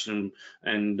production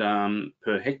and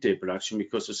per hectare production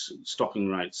because of stocking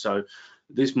rates. So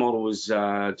this model was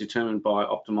determined by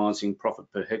optimizing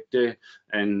profit per hectare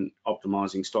and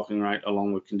optimizing stocking rate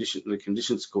along with the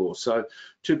condition score. So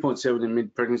 2.7 in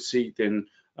mid-pregnancy, then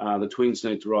the twins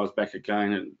need to rise back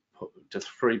again to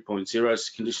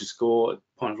 3.0 condition score at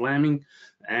point of lambing,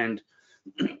 and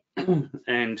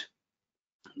and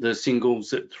the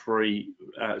singles at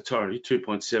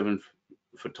 2.7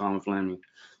 for time of lambing.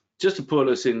 Just to put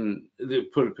a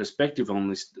perspective on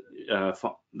this,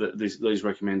 these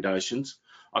recommendations,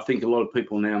 I think a lot of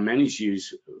people now manage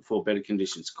ewes for better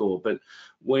condition score, but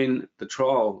when the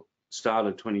trial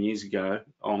started 20 years ago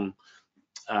on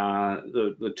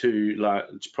the two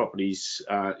large properties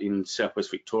in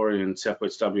Southwest Victoria and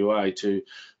Southwest WA to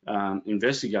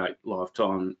investigate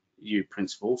lifetime ewe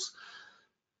principles,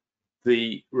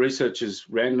 the researchers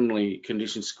randomly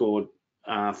condition scored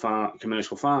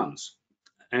commercial farms.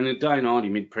 And at day 90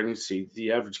 mid-pregnancy,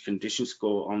 the average condition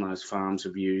score on those farms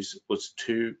of ewes was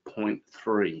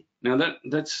 2.3. Now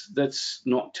that's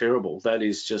not terrible.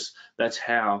 That's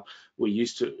how low we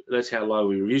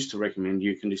used to recommend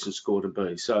ewe condition score to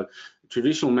be. So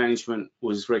traditional management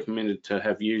was recommended to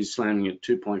have ewes lambing at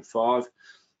 2.5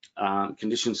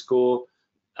 condition score,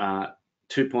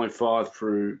 2.5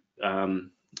 through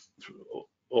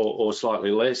or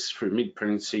slightly less through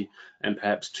mid-pregnancy, and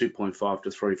perhaps 2.5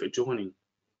 to 3 for joining.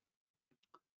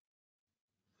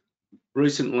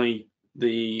 Recently,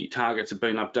 the targets have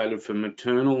been updated for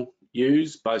maternal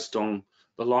ewes based on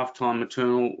the lifetime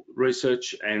maternal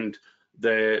research, and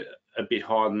they're a bit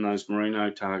higher than those merino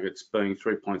targets, being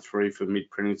 3.3 for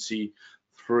mid-pregnancy,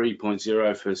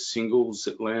 3.0 for singles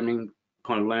at lambing,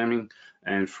 point of lambing,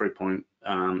 and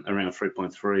around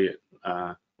 3.3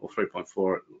 or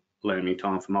 3.4 at lambing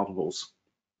time for multiples.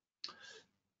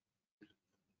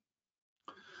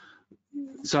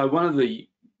 So one of the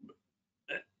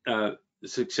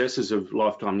successes of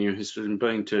lifetime ewe has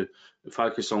been to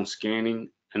focus on scanning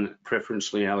and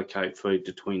preferentially allocate feed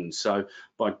to twins. So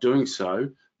by doing so,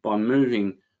 by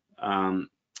moving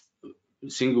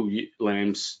single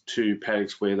lambs to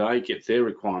paddocks where they get their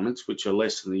requirements, which are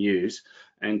less than the ewes,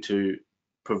 and to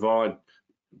provide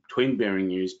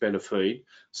twin-bearing ewes better feed,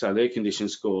 so their condition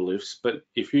score lifts. But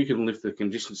if you can lift the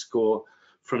condition score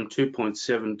from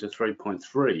 2.7 to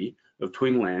 3.3 of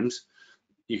twin lambs,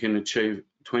 you can achieve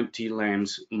 20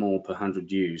 lambs more per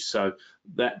 100 ewes. So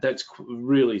that's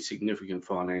really significant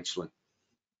financially.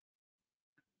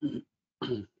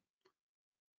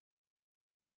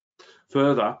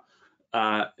 Further,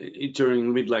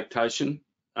 during mid-lactation,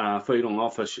 feed on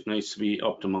offer needs to be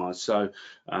optimised. So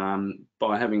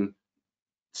by having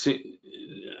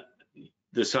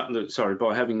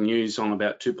by having ewes on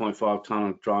about 2.5 tonne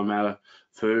of dry matter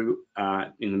food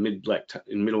in the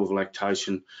middle of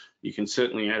lactation, you can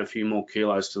certainly add a few more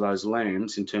kilos to those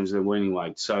lambs in terms of their weaning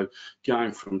weight. So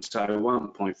going from say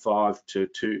 1.5 to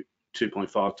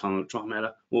 2.5 tonne of dry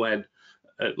matter will add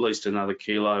at least another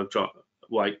kilo of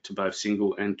weight to both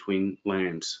single and twin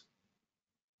lambs.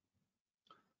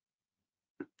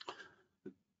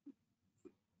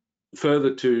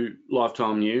 Further to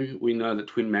lifetime ewe, we know that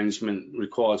twin management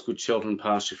requires good shelter and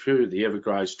pasture food. The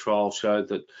Evergraze trial showed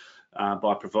that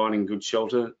by providing good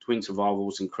shelter, twin survival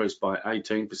was increased by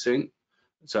 18%,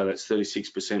 so that's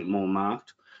 36% more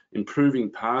marked.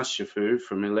 Improving pasture food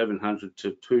from 1,100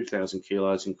 to 2,000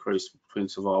 kilos increased twin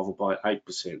survival by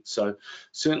 8%. So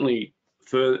certainly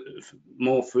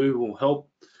more food will help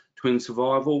twin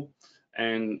survival,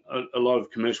 and a lot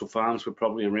of commercial farms were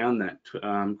probably around that,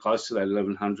 close to that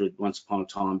 1,100 once upon a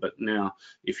time, but now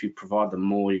if you provide them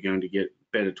more, you're going to get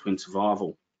better twin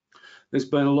survival. There's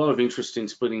been a lot of interest in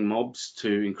splitting mobs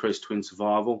to increase twin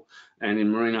survival, and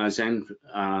in merinos and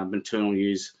maternal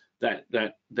ewes, that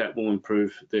will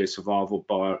improve their survival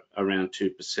by around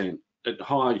 2%. At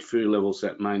high food levels,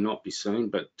 that may not be seen,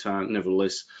 but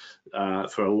nevertheless,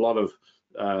 for a lot of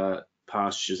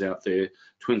pastures out there,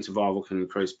 twin survival can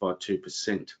increase by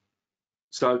 2%.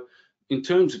 So in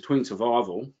terms of twin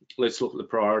survival, let's look at the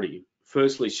priority.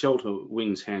 Firstly, shelter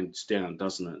wins hands down,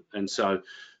 doesn't it? And so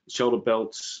shelter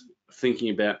belts, thinking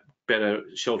about better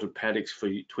sheltered paddocks for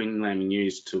twin lambing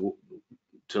ewes to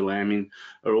lamb in,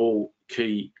 are all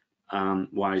key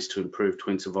ways to improve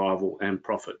twin survival and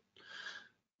profit.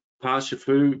 Pasture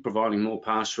food, providing more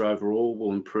pasture overall,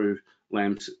 will improve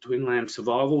twin lamb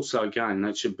survival. So again,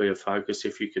 that should be a focus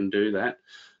if you can do that,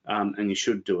 and you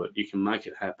should do it. You can make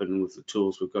it happen with the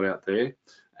tools we've got out there.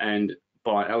 And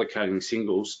by allocating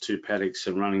singles to paddocks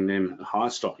and running them at a high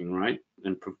stocking rate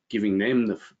and giving them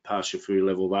the pasture food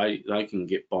level they can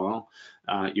get by,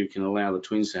 you can allow the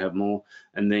twins to have more,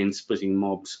 and then splitting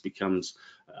mobs becomes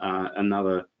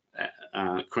another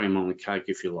cream on the cake,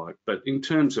 if you like. But in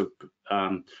terms of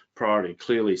priority,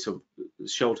 clearly, so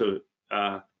shelter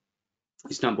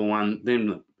is number one,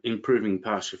 then improving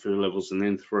pasture food levels, and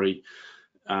then 3,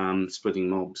 splitting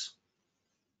mobs.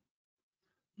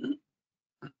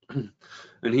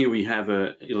 And here we have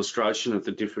an illustration of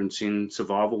the difference in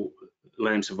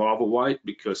lamb survival weight,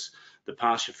 because the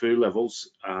pasture food levels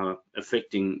are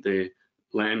affecting their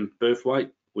lamb birth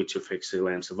weight, which affects their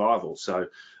lamb survival. So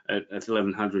at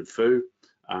 1100 FU,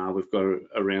 we've got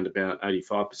around about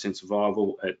 85%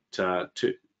 survival. At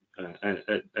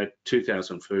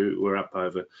 2000 FU, we're up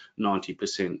over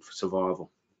 90% for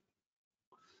survival.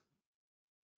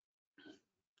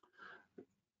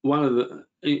 One of the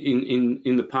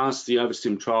in the past, the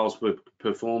overstim trials were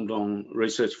performed on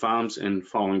research farms and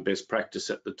following best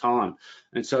practice at the time,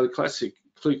 and so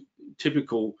the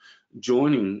typical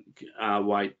joining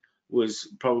weight was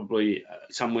probably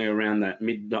somewhere around that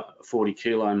mid 40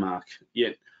 kilo mark.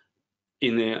 Yet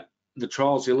in the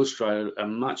trials illustrated a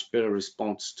much better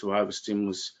response to overstim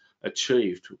was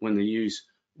achieved when the ewes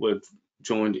were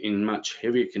joined in much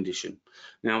heavier condition.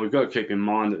 Now we've got to keep in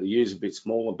mind that the ewes are a bit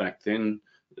smaller back then.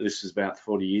 This is about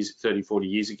 40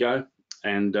 years ago,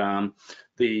 and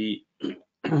the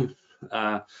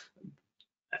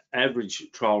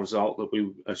average trial result that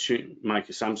we make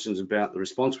assumptions about the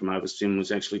response from overstim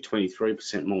was actually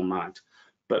 23% more marked,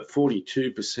 but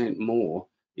 42% more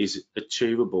is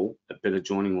achievable at better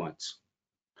joining weights,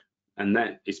 and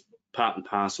that is part and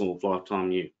parcel of lifetime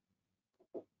ewe.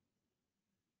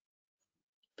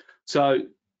 So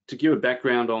to give a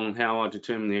background on how I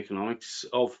determine the economics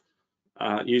of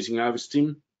using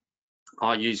overstim,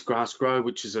 I use GrassGrow,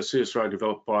 which is a CSRO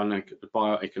developed by a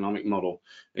bioeconomic model.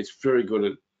 It's very good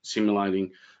at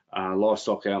simulating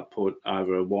livestock output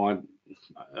over a wide,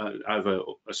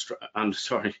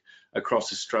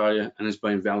 across Australia, and has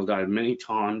been validated many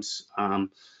times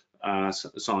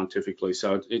scientifically.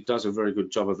 So it does a very good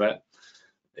job of that.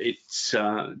 It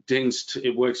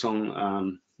works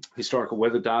on historical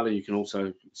weather data. You can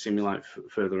also simulate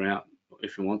further out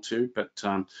if you want to, but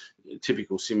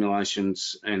typical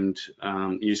simulations and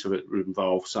use of it would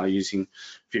involve, say, using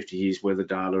 50 years weather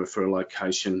data for a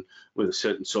location with a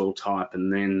certain soil type,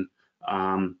 and then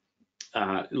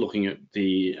looking at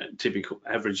the typical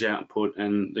average output,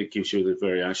 and that gives you the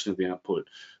variation of the output.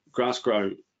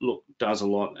 GrassGrow does a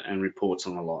lot and reports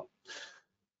on a lot.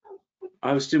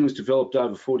 Overstim was developed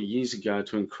over 40 years ago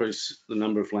to increase the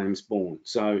number of lambs born.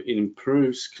 So it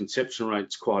improves conception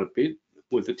rates quite a bit,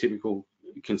 with the typical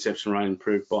conception rate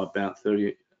improved by about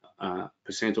 30%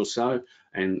 or so,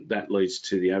 and that leads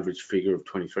to the average figure of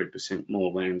 23%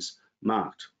 more lambs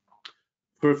marked.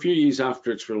 For a few years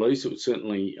after its release, it was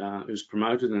certainly it was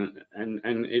promoted, and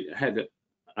it had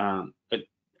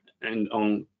and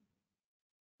on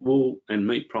wool and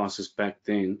meat prices back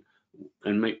then,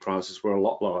 and meat prices were a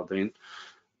lot lower then,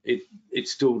 it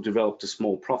still developed a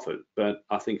small profit, but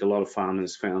I think a lot of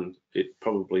farmers found it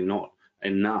probably not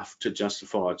enough to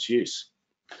justify its use.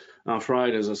 I'm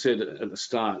afraid, as I said at the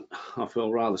start, I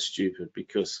feel rather stupid,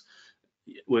 because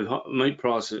with meat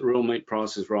prices, real meat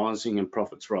prices rising and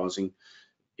profits rising,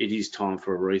 it is time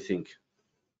for a rethink.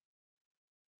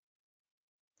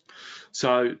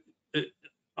 So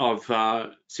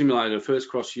I've simulated a first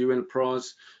cross ewe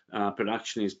enterprise.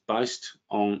 Production is based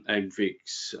on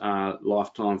AgVic's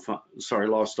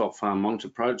livestock farm monitor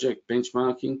project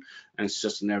benchmarking, and it's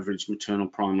just an average maternal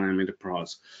prime lamb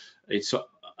enterprise. It's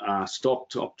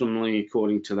stocked optimally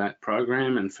according to that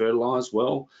program and fertilised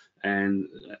well, and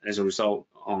as a result,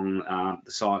 on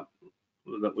the site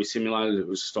that we simulated, it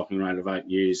was a stocking rate of 8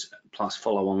 ewes plus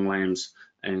follow-on lambs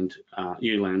and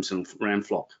ewe lambs and ram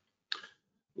flock.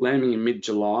 Lambing in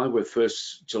mid-July, we're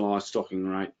first July stocking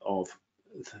rate of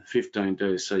 15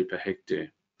 DSC per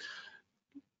hectare.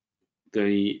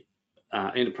 The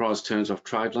enterprise turns off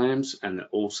trade lambs, and they're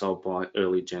all sold by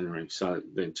early January, so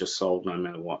they're just sold no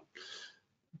matter what.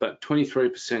 But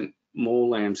 23% more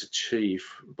lambs achieved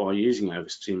by using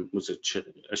overstim was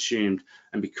assumed,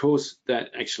 and because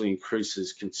that actually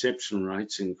increases conception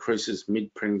rates, increases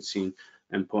mid-pregnancy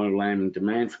and point of lambing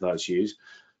demand for those ewes,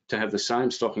 to have the same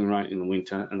stocking rate in the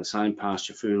winter and the same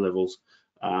pasture food levels,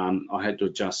 I had to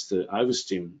adjust the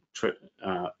overstim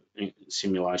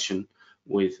simulation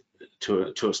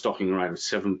to a stocking rate of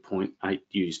 7.8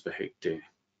 ewes per hectare.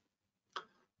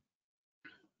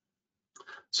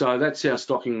 So that's our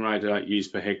stocking rate at 8 ewes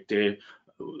per hectare,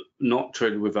 not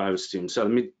treated with overstim. So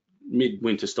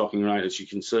mid-winter stocking rate, as you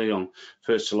can see on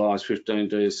 1st July is 15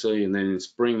 DSC, and then in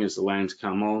spring as the lambs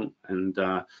come on and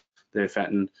they're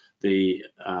fattened, the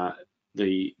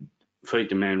feed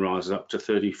demand rises up to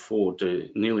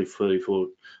nearly 34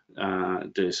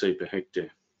 DSC per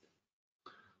hectare.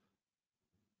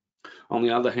 On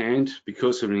the other hand,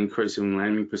 because of an increase in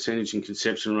lambing percentage and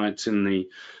conception rates in the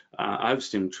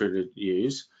overstim treated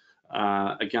ewes,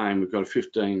 again, we've got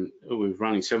we're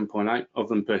running 7.8 of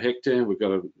them per hectare. We've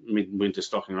got a mid-winter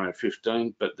stocking rate of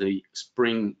 15, but the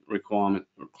spring requirement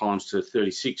climbs to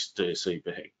 36 DSC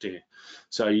per hectare.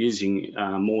 So using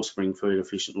more spring feed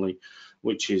efficiently,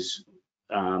 which is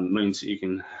means that you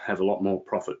can have a lot more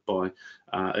profit by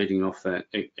eating off that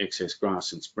excess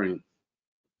grass in spring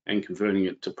and converting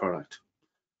it to product.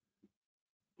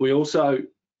 We also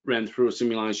ran through a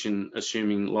simulation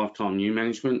assuming lifetime ewe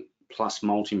management plus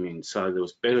multi-min, so there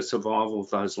was better survival of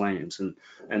those lambs and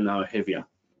they were heavier.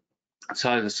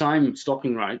 So the same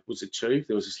stocking rate was achieved.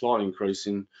 There was a slight increase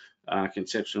in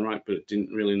conception rate, but it didn't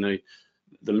really need,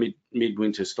 the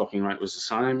midwinter stocking rate was the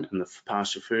same and the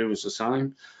pasture food was the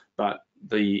same, but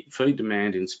the feed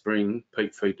demand in spring,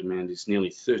 peak feed demand is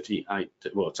nearly 38,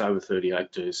 well, it's over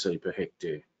 38 DSC per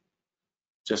hectare,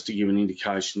 just to give an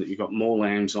indication that you've got more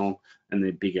lambs on and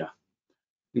they're bigger.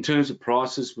 In terms of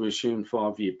prices, we assumed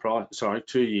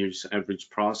 2 years average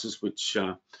prices, which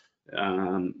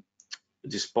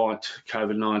despite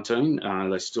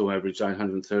COVID-19, they still averaged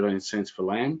 813 cents per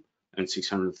lamb and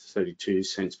 632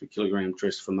 cents per kilogram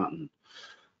dressed for mutton.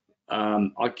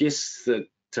 I guess that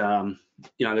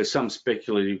you know, there's some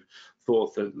speculative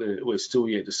thought that we're still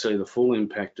yet to see the full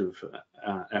impact of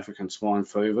African swine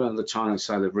fever. The Chinese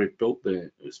say they've rebuilt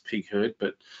their pig herd,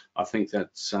 but I think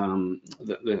that's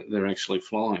that they're actually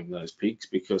flying those pigs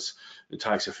because it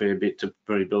takes a fair bit to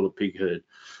rebuild a pig herd.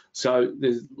 So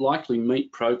there's likely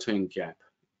meat protein gap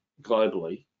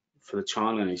globally for the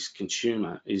Chinese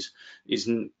consumer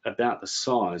isn't about the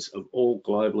size of all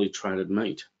globally traded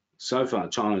meat. So far,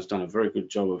 China's done a very good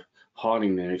job of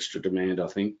hiding their extra demand, I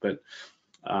think, but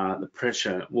the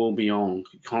pressure will be on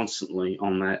constantly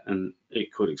on that, and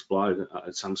it could explode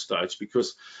at some stage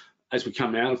because as we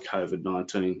come out of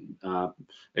COVID-19,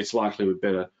 it's likely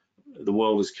the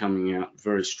world is coming out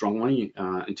very strongly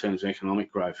in terms of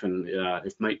economic growth, and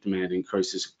if meat demand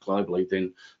increases globally,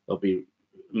 then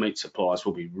meat supplies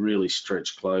will be really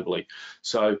stretched globally.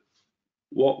 So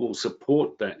what will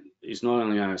support that is not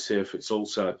only ASF, it's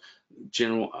also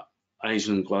general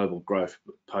Asian global growth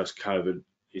post-COVID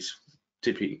is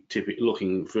typically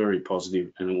looking very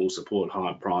positive, and it will support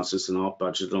higher prices, and I've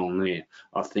budgeted on there,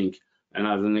 I think. And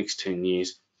over the next 10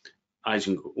 years,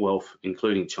 Asian wealth,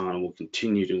 including China, will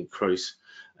continue to increase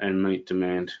and meat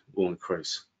demand will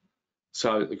increase.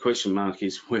 So the question mark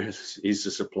is, where is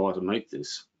the supply to meet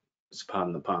this? It's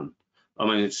pardon the pun. I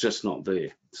mean, it's just not there.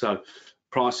 So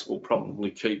price will probably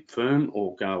keep firm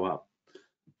or go up.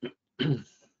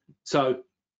 So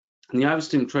in the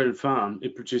overstim treated farm,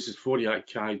 it produces 48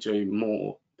 kg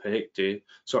more per hectare,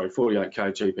 48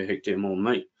 kg per hectare more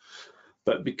meat.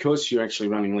 But because you're actually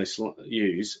running less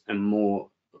ewes and more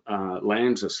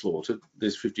lambs are slaughtered,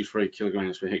 there's 53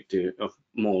 kilograms per hectare of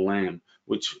more lamb,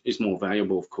 which is more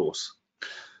valuable, of course.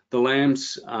 The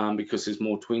lambs, because there's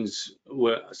more twins,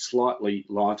 were slightly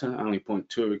lighter, only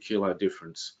 0.2 kilo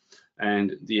difference.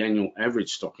 And the annual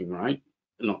average stocking rate,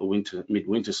 not the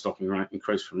midwinter stocking rate,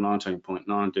 increased from 19.9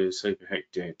 DSC per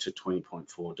hectare to 20.4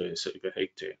 DSC per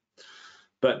hectare.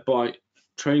 But by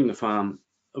treating the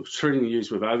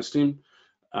ewes with overstim,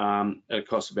 it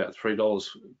costs about $3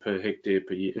 per hectare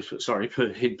per year,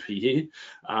 per head per year,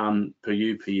 per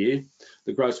ewe per year.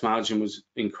 The gross margin was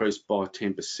increased by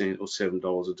 10% or $7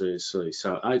 a DSC.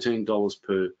 So $18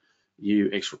 per ewe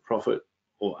extra profit,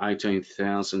 or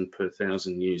 18,000 per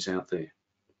 1,000 ewes out there.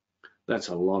 That's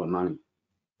a lot of money.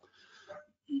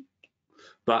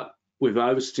 But with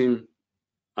overstim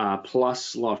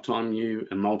plus lifetime ewe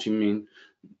and multi-min,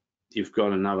 you've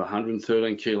got another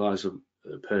 113 kilos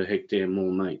per hectare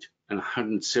more meat, and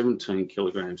 117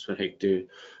 kilograms per hectare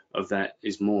of that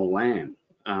is more lamb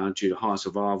due to high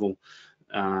survival,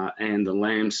 and the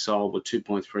lambs sold were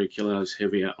 2.3 kilos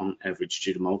heavier on average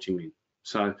due to multi-min.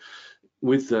 So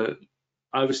with the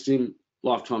overstim,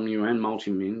 lifetime ewe and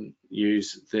multi-min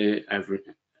ewes, their average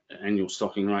annual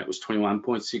stocking rate was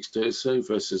 21.6 DSC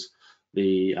versus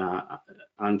the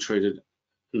untreated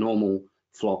normal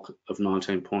flock of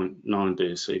 19.9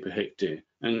 DSC per hectare.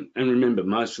 And remember,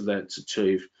 most of that's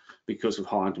achieved because of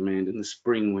high demand in the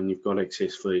spring when you've got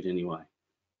excess feed anyway.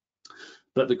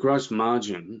 But the gross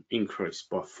margin increased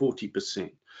by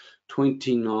 40%,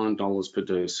 $29 per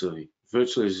DSC.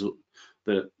 Virtually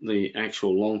the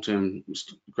actual long-term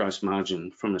gross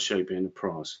margin from a sheep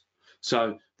enterprise.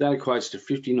 So that equates to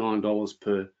 $59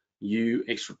 per ewe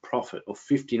extra profit, or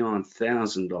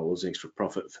 $59,000 extra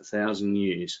profit for 1,000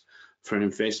 ewes, for an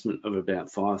investment of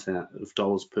about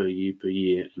 $5,000 per ewe per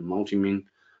year in multi-min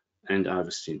and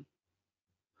overstim.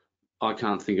 I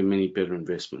can't think of many better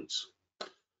investments.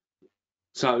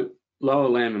 So lower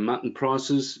lamb and mutton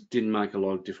prices didn't make a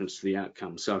lot of difference to the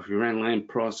outcome. So if you ran lamb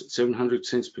price at 700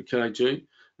 cents per kg, and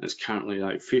it's currently at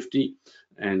 850,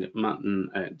 and mutton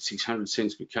at 600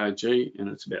 cents per kg, and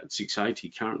it's about 680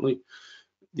 currently,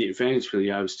 the advantage for the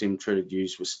overstim treated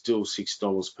ewes was still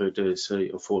 $6 per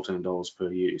DSC, or $14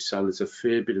 per ewe. So there's a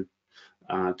fair bit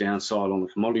of downside on the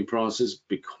commodity prices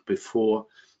before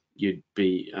you'd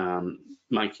be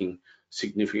making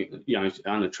significant,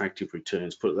 unattractive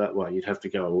returns. Put it that way, you'd have to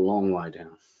go a long way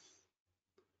down.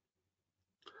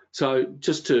 So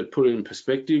just to put it in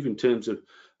perspective, in terms of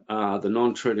the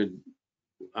non-treated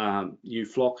ewe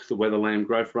flock, the wether lamb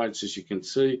growth rates, as you can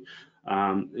see,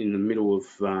 in the middle of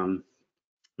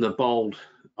the bold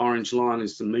orange line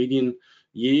is the median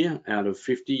year out of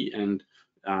 50, and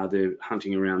they're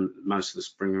hunting around most of the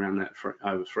spring around that for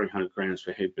over 300 grams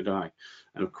per head per day.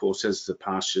 And of course, as the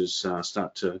pastures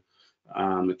start to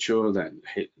mature,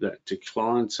 that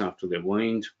declines after they're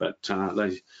weaned, but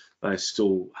they're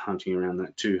still hunting around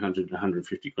that 200 to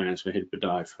 150 grams per head per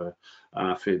day for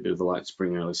a fair bit of the late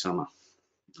spring, early summer.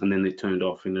 And then they're turned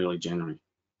off in early January.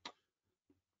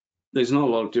 There's not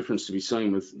a lot of difference to be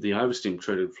seen with the overstim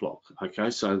treated flock. Okay,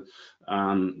 so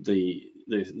the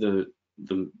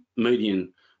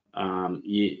median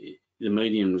the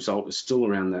median result is still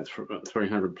around that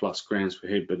 300 plus grams per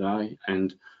head per day,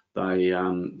 and they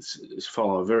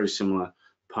follow a very similar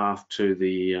path to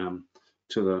the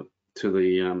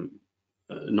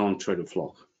non-treated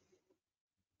flock.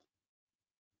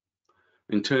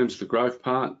 In terms of the growth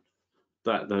part,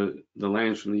 that the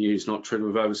lambs from the ewes not treated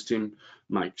with overstim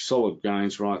make solid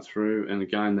gains right through, and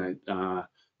again that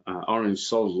orange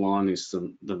solid line is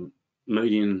the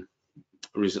median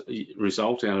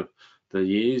result out of the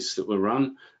years that were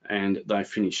run, and they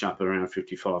finish up around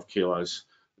 55 kilos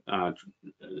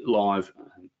live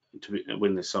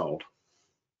when they're sold.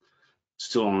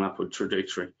 Still on an upward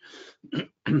trajectory.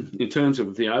 In terms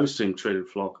of the overstim treated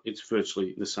flock, it's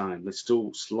virtually the same. They're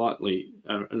still slightly,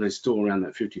 they're still around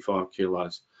that 55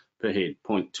 kilos per head,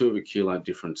 0.2 of a kilo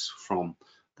difference from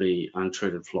the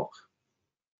untreated flock.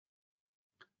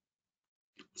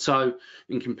 So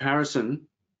in comparison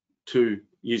to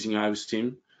using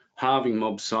overstim, halving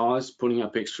mob size, putting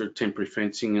up extra temporary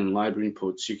fencing and labour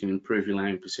inputs, you can improve your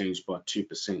lambing percentage by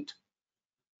 2%.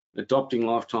 Adopting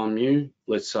lifetime ewe,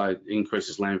 let's say it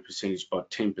increases lambing percentage by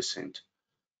 10%.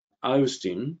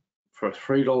 Overstim, for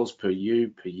 $3 per ewe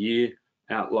per year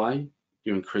outlay,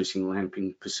 you're increasing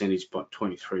lambing percentage by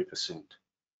 23%.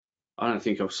 I don't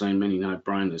think I've seen many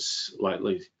no-brainers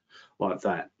lately like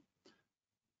that.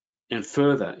 And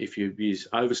further, if you use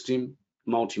overstim,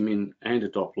 multi-min and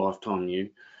adopt lifetime ewe,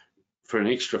 for an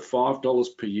extra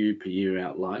 $5 per ewe per year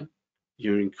outlay,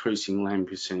 you're increasing lambing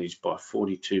percentage by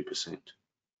 42%.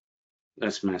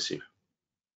 That's massive.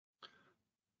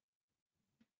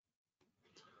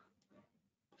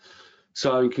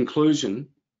 So in conclusion,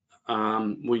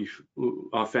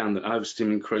 I found that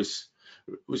overstim increase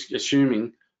was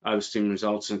assuming overstim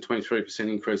results in a 23%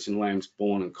 increase in lambs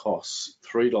born and costs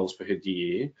 $3 per head a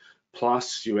year,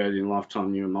 plus you add in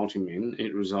lifetime ewe and multi-min,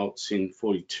 it results in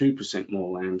 42%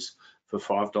 more lambs for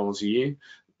 $5 a year.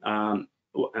 And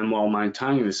while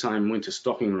maintaining the same winter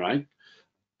stocking rate,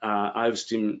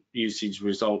 overstim usage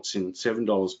results in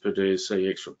 $7 per DSC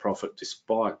extra profit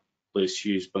despite less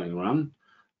ewes being run,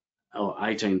 or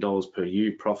 $18 per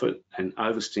ewe profit, and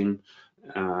overstim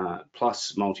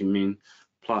plus multi-min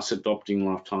plus adopting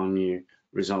lifetime ewe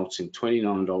results in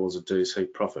 $29 a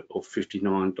DSC profit, or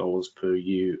 $59 per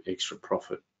ewe extra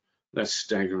profit. That's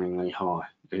staggeringly high.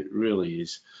 It really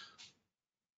is.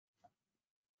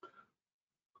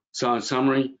 So in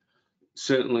summary,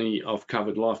 certainly I've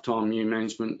covered lifetime ewe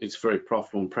management. It's very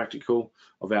profitable and practical.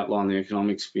 I've outlined the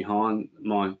economics behind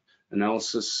my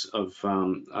analysis of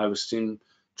overstim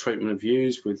treatment of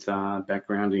ewes with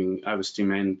backgrounding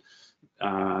overstim and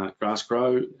grass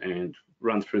grow, and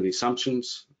run through the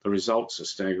assumptions. The results are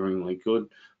staggeringly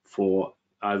good for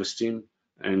overstim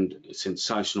and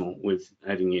sensational with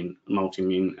adding in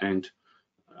multi-min and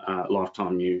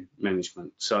lifetime ewe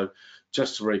management. So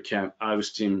just to recap,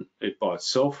 overstim it by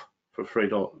itself for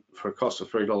a cost of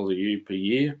 $3 a ewe per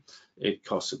year, it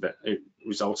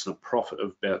results in a profit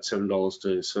of about $7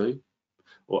 DSC,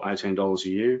 or $18 a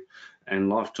ewe, and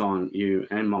lifetime ewe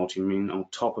and multi-min on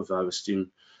top of overstim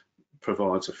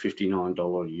provides a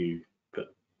 $59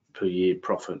 per year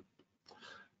profit.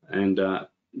 And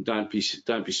don't be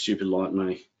stupid like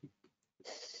me.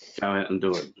 Go out and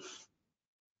do it.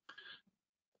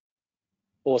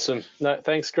 Awesome. No,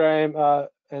 thanks, Graham,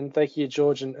 and thank you,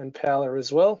 George and Paola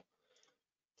as well.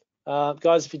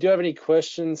 Guys, if you do have any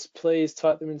questions, please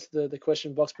type them into the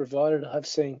question box provided. I've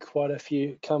seen quite a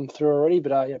few come through already,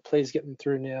 but yeah, please get them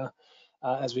through now,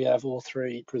 as we have all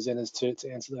three presenters to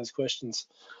answer those questions.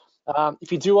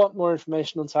 If you do want more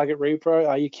information on Target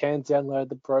Repro, you can download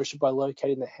the brochure by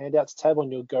locating the Handouts tab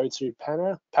on your go-to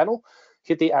panel.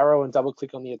 Hit the arrow and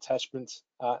double-click on the attachment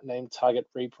named Target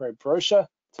Repro Brochure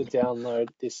to download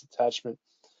this attachment.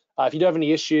 If you do have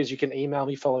any issues, you can email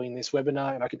me following this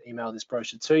webinar, and I can email this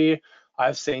brochure to you.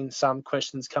 I've seen some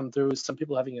questions come through, some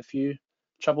people having a few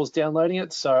troubles downloading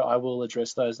it, so I will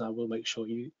address those, and I will make sure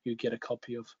you get a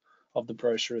copy of the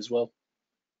brochure as well.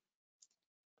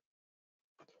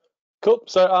 Cool.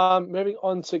 So moving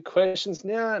on to questions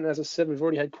now, and as I said, we've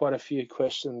already had quite a few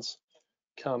questions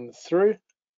come through,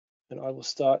 and I will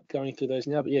start going through those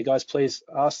now. But yeah, guys, please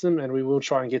ask them, and we will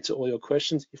try and get to all your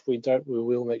questions. If we don't, we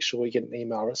will make sure we get an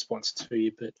email response to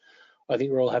you. But I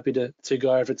think we're all happy to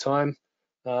go over time.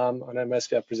 I know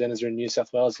most of our presenters are in New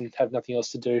South Wales and have nothing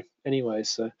else to do anyway.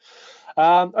 So,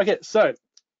 okay, so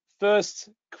first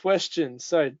question.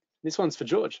 So this one's for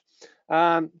George.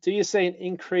 Do you see an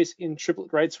increase in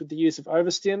triplet rates with the use of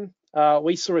Overstim?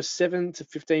 We saw a 7 to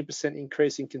 15%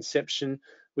 increase in conception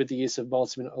with the use of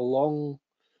multivitamin along.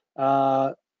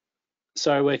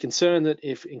 So we're concerned that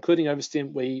if including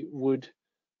Overstim, we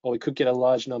could get a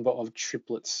large number of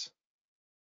triplets.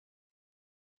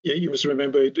 Yeah, you must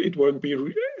remember it won't be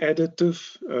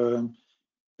additive.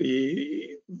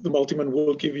 The multivitamin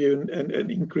will give you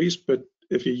an increase, but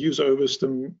if you use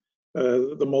Overstim,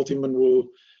 the multivitamin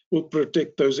will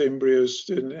protect those embryos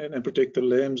and protect the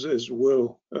lambs as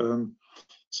well.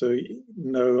 So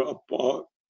no,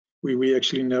 we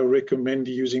actually now recommend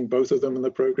using both of them in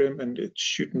the program, and it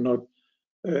should not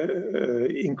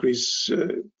increase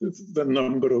the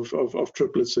number of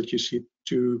triplets that you see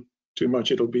too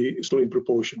much. It'll be still in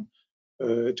proportion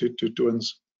to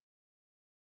twins.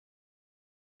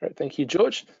 Great, thank you,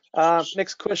 George.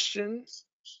 Next question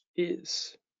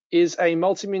is a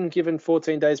multimin given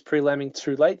 14 days pre-lambing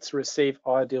too late to receive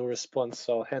ideal response?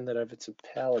 So I'll hand that over to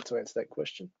Paola to answer that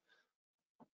question.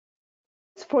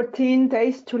 It's 14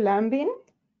 days to lambing.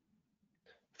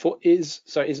 Is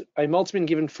a multimin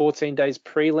given 14 days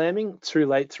pre-lambing too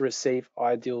late to receive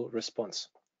ideal response?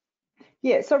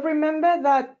 Yeah, so remember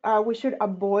that we should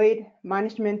avoid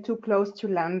management too close to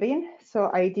lambing.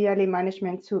 So ideally,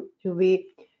 management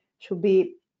should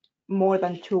be more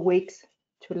than 2 weeks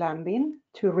to lambing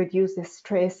to reduce the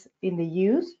stress in the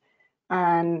ewes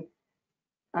and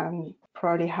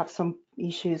probably have some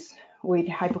issues with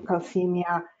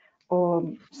hypocalcemia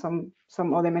or some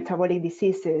other metabolic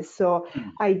diseases. So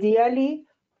ideally,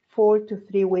 4 to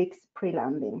 3 weeks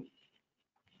pre-lambing.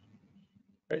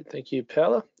 Great, thank you,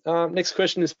 Paola. Next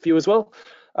question is for you as well.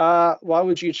 Why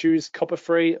would you choose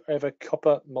copper-free over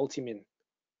copper multimin?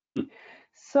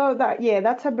 So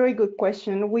that's a very good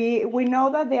question. We know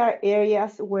that there are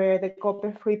areas where the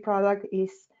copper-free product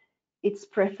it's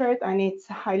preferred and it's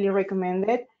highly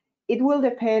recommended. It will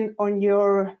depend on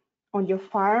your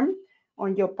farm,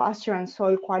 on your pasture and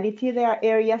soil quality. There are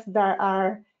areas that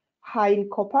are high in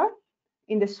copper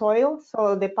in the soil,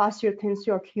 so the pasture tends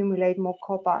to accumulate more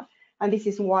copper, and this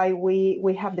is why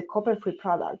we have the copper-free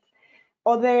product.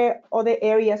 Other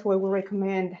areas where we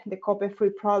recommend the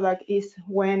copper-free product is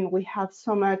when we have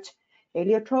so much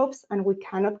heliotropes and we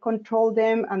cannot control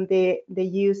them, and the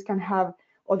ewes can have,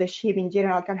 or the sheep in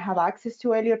general can have access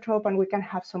to heliotrope, and we can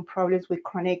have some problems with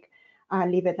chronic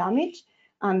liver damage.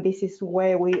 And this is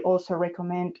where we also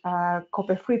recommend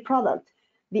copper-free product.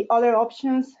 The other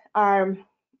options are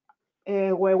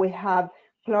where we have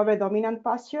clover dominant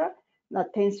pasture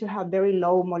that tends to have very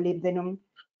low molybdenum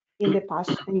in the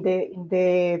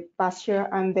pasture,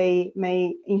 and they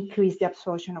may increase the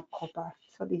absorption of copper.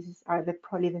 So these are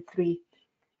probably the 3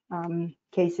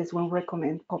 cases when we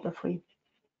recommend copper-free.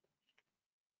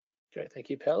 Great, thank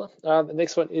you, Paola. The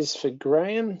next one is for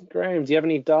Graham. Graham, do you have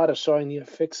any data showing the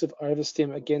effects of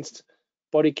Overstim against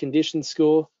body condition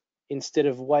score instead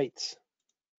of weight?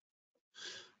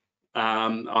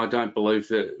 I don't believe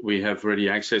that we have ready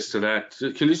access to that.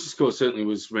 The condition score certainly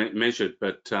was measured,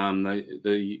 but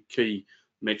the key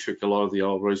metric a lot of the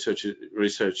old research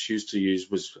used to use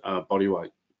was body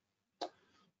weight.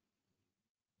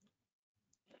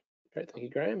 Great, thank you,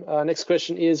 Graham. Next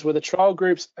question is, were the trial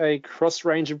groups a cross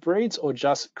range of breeds or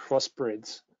just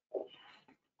crossbreds? I'll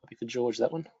be for George,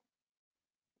 that one.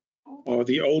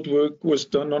 The old work was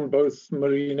done on both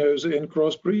merinos and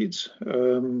crossbreeds,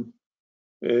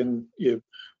 and yeah,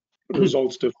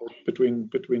 results differ between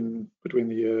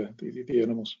the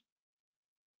animals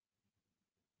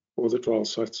or the trial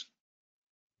sites.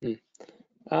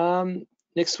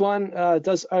 Next one,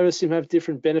 does OSIM have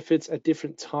different benefits at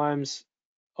different times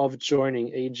of joining,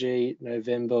 e.g.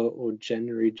 November or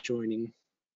January joining?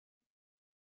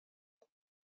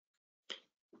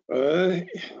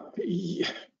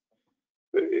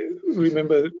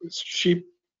 Remember, sheep,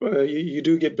 you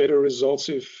do get better results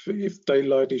if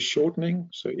daylight is shortening.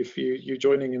 So if you're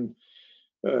joining in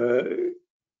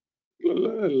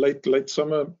late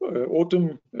summer,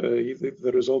 autumn,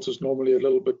 the results is normally a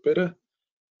little bit better.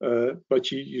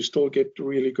 But you still get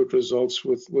really good results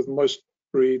with most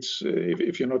breeds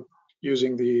if you're not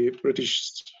using the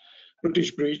British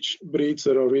breeds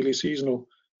that are really seasonal.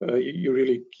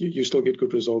 You still get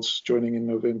good results joining in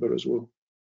November as well,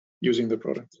 using the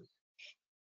product.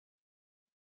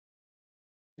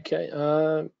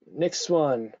 Okay, next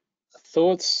one.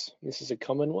 Thoughts, this is a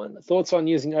common one. Thoughts on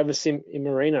using Oversim in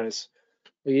merinos.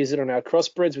 We use it on our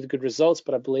crossbreds with good results,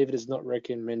 but I believe it is not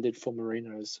recommended for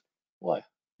merinos. Why?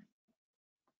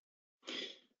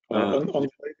 On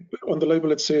the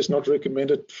label, it says not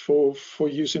recommended for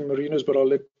use in merinos, but I'll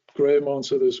let Graham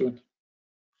answer this one.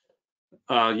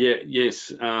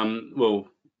 Yes. Well,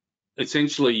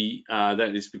 essentially,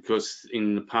 that is because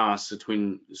in the past the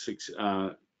twin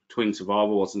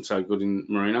survival wasn't so good in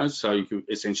merinos, so you could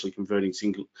essentially converting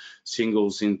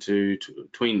singles into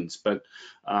twins. But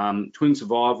twin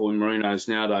survival in merinos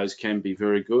nowadays can be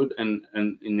very good, and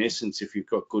in essence, if you've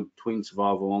got good twin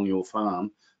survival on your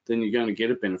farm, then you're going to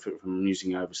get a benefit from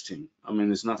using Overstim. I mean,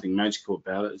 there's nothing magical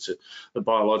about it. The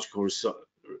biological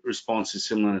response is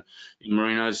similar in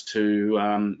merinos to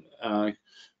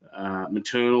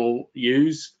maternal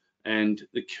ewes, and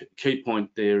the key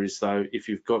point there is, though, if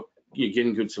you're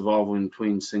getting good survival in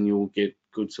twins, then you'll get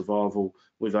good survival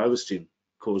with Overstim,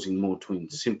 causing more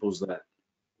twins. Simple as that.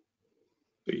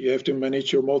 But you have to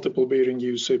manage your multiple bearing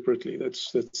ewes separately.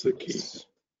 That's the key.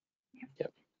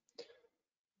 Yep.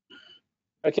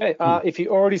 Okay, if you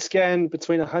already scan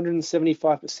between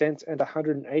 175% and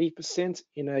 180%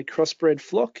 in a crossbred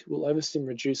flock, will Overstim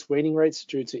reduce weaning rates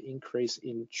due to increase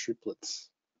in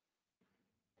triplets?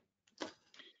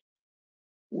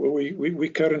 Well,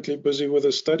 we're currently busy with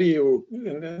a study,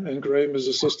 and Graham is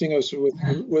assisting us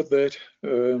with that.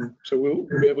 So we'll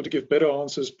be able to give better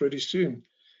answers pretty soon.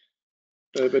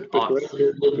 But Graham,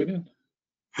 your opinion?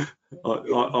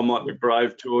 I might be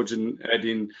brave, George, and add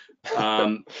in.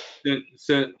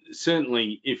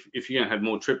 Certainly, if you're going to have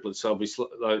more triplets,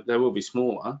 they will be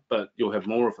smaller, but you'll have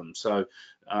more of them. So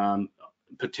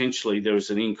potentially there is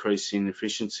an increase in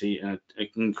efficiency and an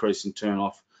increase in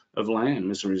turnoff of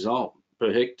lamb as a result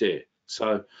per hectare.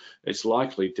 So it's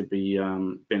likely to be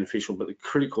beneficial. But the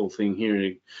critical thing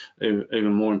here,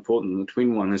 even more important than the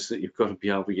twin one, is that you've got to be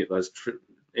able to get those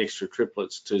extra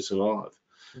triplets to survive.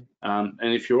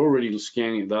 And if you're already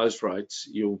scanning at those rates,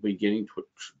 you'll be getting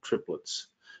triplets.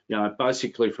 You know,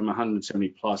 basically from 170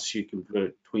 plus, you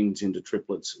convert twins into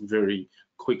triplets very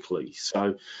quickly.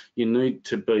 So you need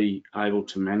to be able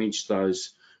to manage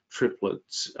those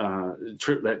triplets,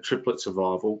 that triplet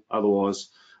survival.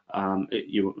 Otherwise,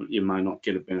 you may not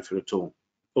get a benefit at all.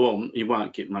 Well, you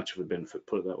won't get much of a benefit,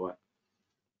 put it that way.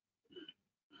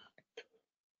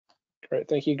 Great,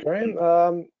 thank you, Graham.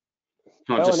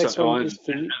 Can I just next one is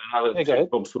for you. Another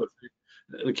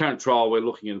the current trial, we're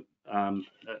looking at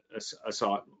a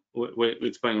site.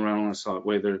 It's being run on a site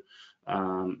where the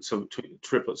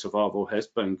triplet survival has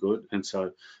been good, and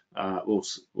so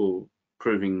we'll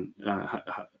proving.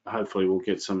 Hopefully, we'll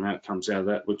get some outcomes out of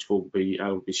that, which will be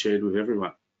able to be shared with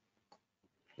everyone.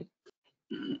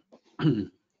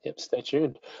 Yep, stay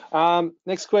tuned.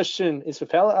 Next question is for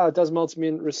Paula. Does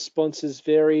multi-min responses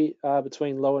vary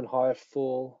between low and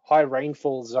high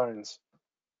rainfall zones?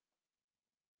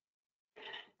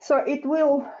 So it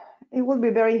will be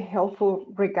very helpful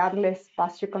regardless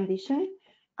pasture condition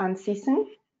and season.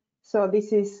 So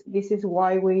this is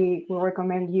why we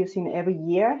recommend using every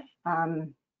year.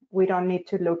 We don't need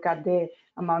to look at the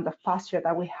amount of pasture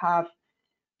that we have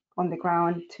on the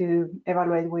ground to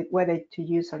evaluate whether to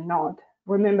use or not.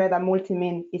 Remember that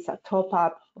multi-min is a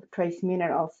top-up of trace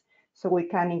minerals, so we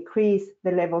can increase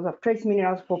the levels of trace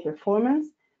minerals for performance,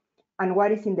 and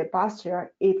what is in the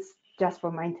pasture, it's just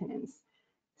for maintenance.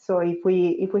 So if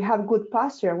we have good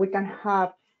pasture, we can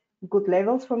have good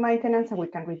levels for maintenance, and we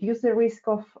can reduce the risk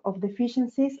of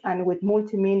deficiencies, and with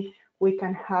multi-min, we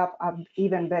can have an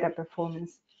even better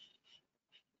performance.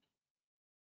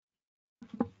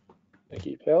 Thank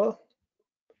you, Paula.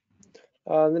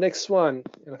 The next one,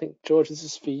 and I think, George, this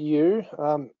is for you.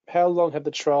 How long have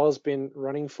the trials been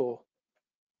running for?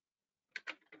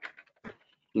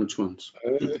 Which ones?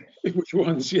 Which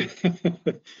ones? Yeah,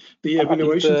 the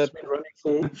evaluations have been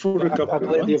running for a couple I of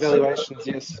believe the months. evaluations,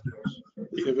 yes.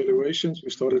 The evaluations we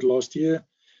started last year,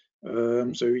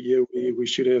 so yeah, we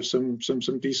should have some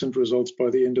decent results by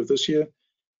the end of this year,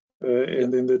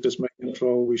 and then the Tasmanian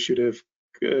trial we should have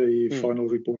a final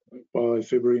report by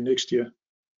February next year.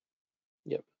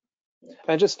 Yep.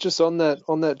 And just on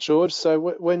that, George. So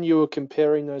when you were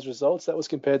comparing those results, that was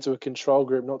compared to a control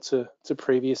group, not to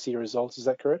previous year results. Is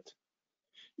that correct?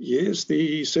 Yes,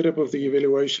 the setup of the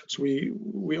evaluations, we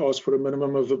asked for a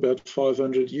minimum of about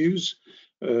 500 ewes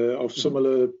of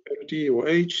similar parity or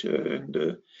age,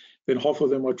 and then half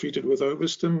of them are treated with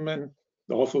Ovestim and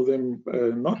half of them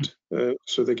not.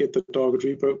 So they get the target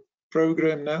Repro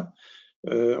program now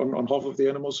on half of the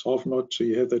animals, half not. So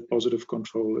you have that positive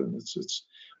control, and it's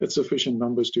sufficient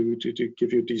numbers to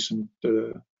give you decent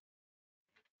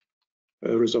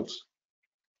results.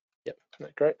 Yep,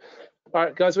 great. All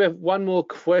right, guys, we have one more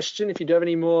question. If you do have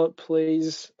any more,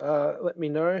 please let me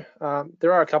know.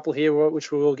 There are a couple here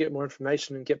which we will get more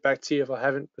information and get back to you if I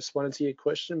haven't responded to your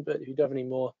question. But if you do have any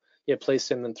more, yeah, please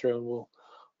send them through, and we'll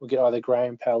get either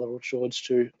Graham, Paola, or George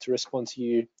to respond to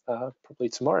you probably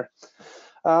tomorrow.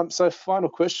 So final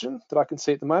question that I can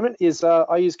see at the moment is,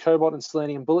 I use cobalt and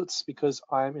selenium bullets because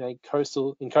I'm in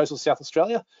coastal South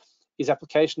Australia. Is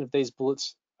application of these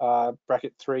bullets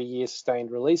bracket 3-year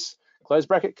sustained release close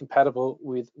bracket compatible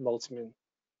with Multimin?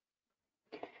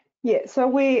 Yeah, so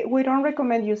we don't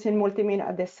recommend using Multimin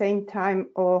at the same time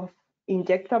of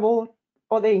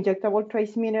other injectable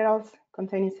trace minerals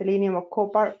containing selenium or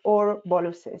copper, or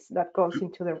boluses that goes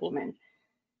into the rumen.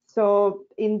 So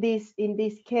in this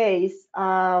case,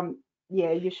 yeah,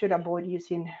 you should avoid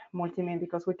using Multimin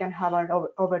because we can have an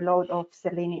overload of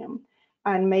selenium,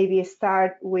 and maybe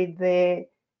start with the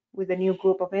new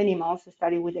group of animals,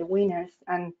 starting with the winners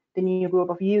and the new group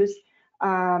of ewes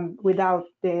without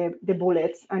the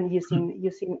bullets, and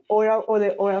using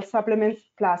oral supplements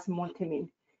plus Multimin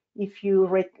if you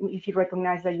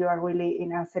recognize that you are really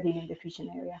in a selenium deficient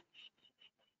area.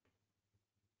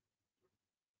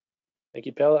 Thank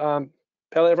you, Paola.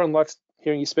 Paola, everyone likes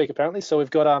hearing you speak apparently, so we've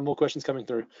got more questions coming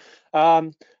through.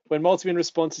 When Multimin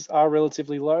responses are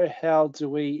relatively low, how do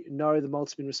we know the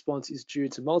Multimin response is due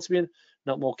to Multimin,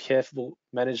 not more careful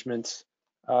management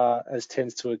as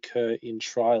tends to occur in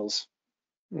trials?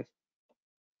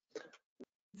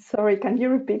 Sorry, can you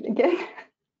repeat again?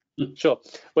 Sure.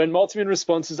 When Multimin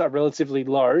responses are relatively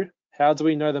low, how do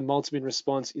we know the Multimin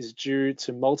response is due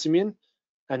to Multimin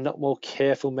and not more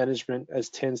careful management as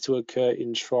tends to occur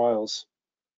in trials?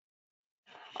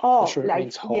 Oh, sure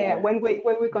like, yeah, when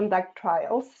we conduct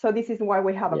trials. So this is why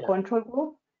we have a control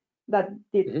group that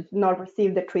did not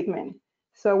receive the treatment.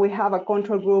 So we have a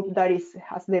control group that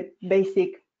has the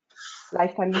basic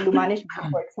lifetime ewes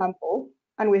management, for example,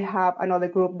 and we have another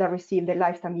group that received the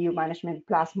lifetime ewes management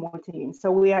plus Multimin.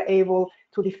 So we are able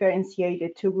to differentiate the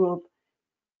two groups,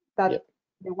 that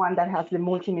the one that has the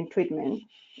Multimin treatment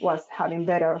was having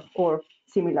better or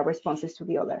similar responses to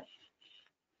the other.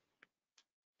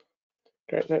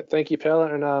 Great. No, thank you,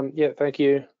 Paola. And yeah, thank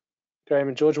you, Graham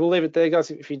and George. We'll leave it there,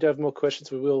 guys. If you do have more questions,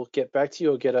 we will get back to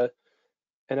you, or get an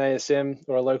ASM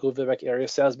or a local Virbac area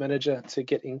sales manager to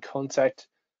get in contact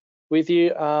with you.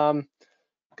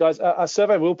 Guys, our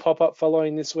survey will pop up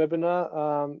following this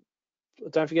webinar.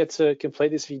 Don't forget to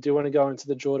complete this if you do want to go into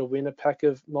the draw to win a pack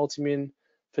of Multimin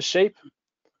for sheep.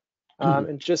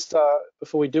 And just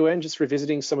before we do end, just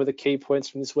revisiting some of the key points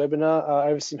from this webinar.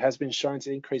 Ovestim has been shown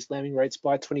to increase lambing rates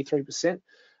by 23%,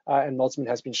 and Multimin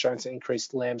has been shown to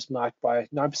increase lambs marked by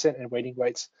 9% and weaning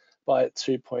weights by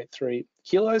 2.3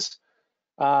 kilos.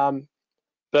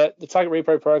 But the Target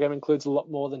Repro program includes a lot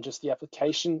more than just the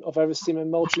application of Ovestim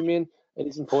and Multimin. It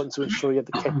is important to ensure you have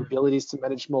the capabilities to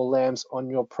manage more lambs on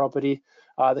your property.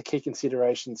 The key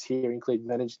considerations here include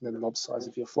managing the knob size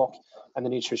of your flock and the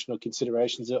nutritional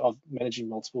considerations of managing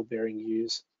multiple bearing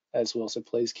ewes as well. So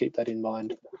please keep that in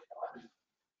mind.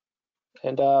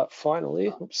 And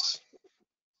finally,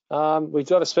 we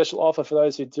do have a special offer for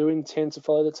those who do intend to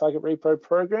follow the Target Repro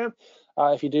program.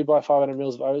 If you do buy 500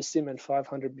 mils of Ovestim and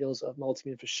 500 mils of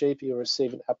Multimin for sheep, you'll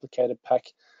receive an applicator pack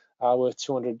worth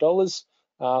 $200.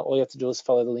 All you have to do is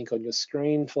follow the link on your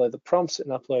screen, follow the prompts, and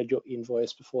upload your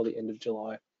invoice before the end of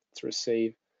July to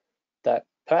receive that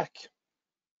pack.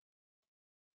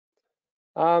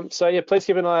 So yeah, please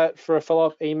keep an eye out for a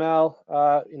follow-up email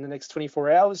in the next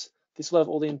 24 hours. This will have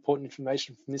all the important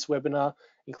information from this webinar,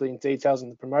 including details on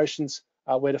the promotions,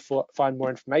 where to find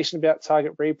more information about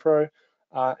Target Repro,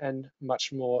 and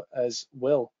much more as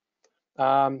well.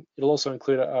 It'll also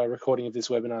include a recording of this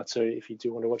webinar too, if you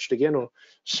do want to watch it again or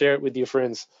share it with your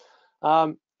friends.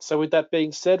 So with that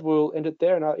being said, we'll end it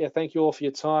there. And yeah, thank you all for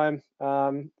your time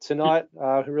tonight.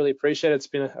 I really appreciate it. It's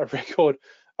been a record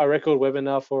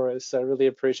webinar for us. So I really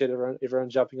appreciate everyone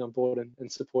jumping on board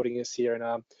and supporting us here.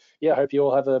 And yeah, I hope you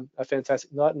all have a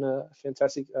fantastic night and a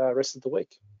fantastic rest of the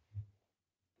week.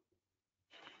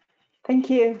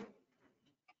 Thank you.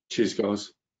 Cheers,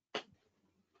 guys.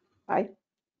 Bye.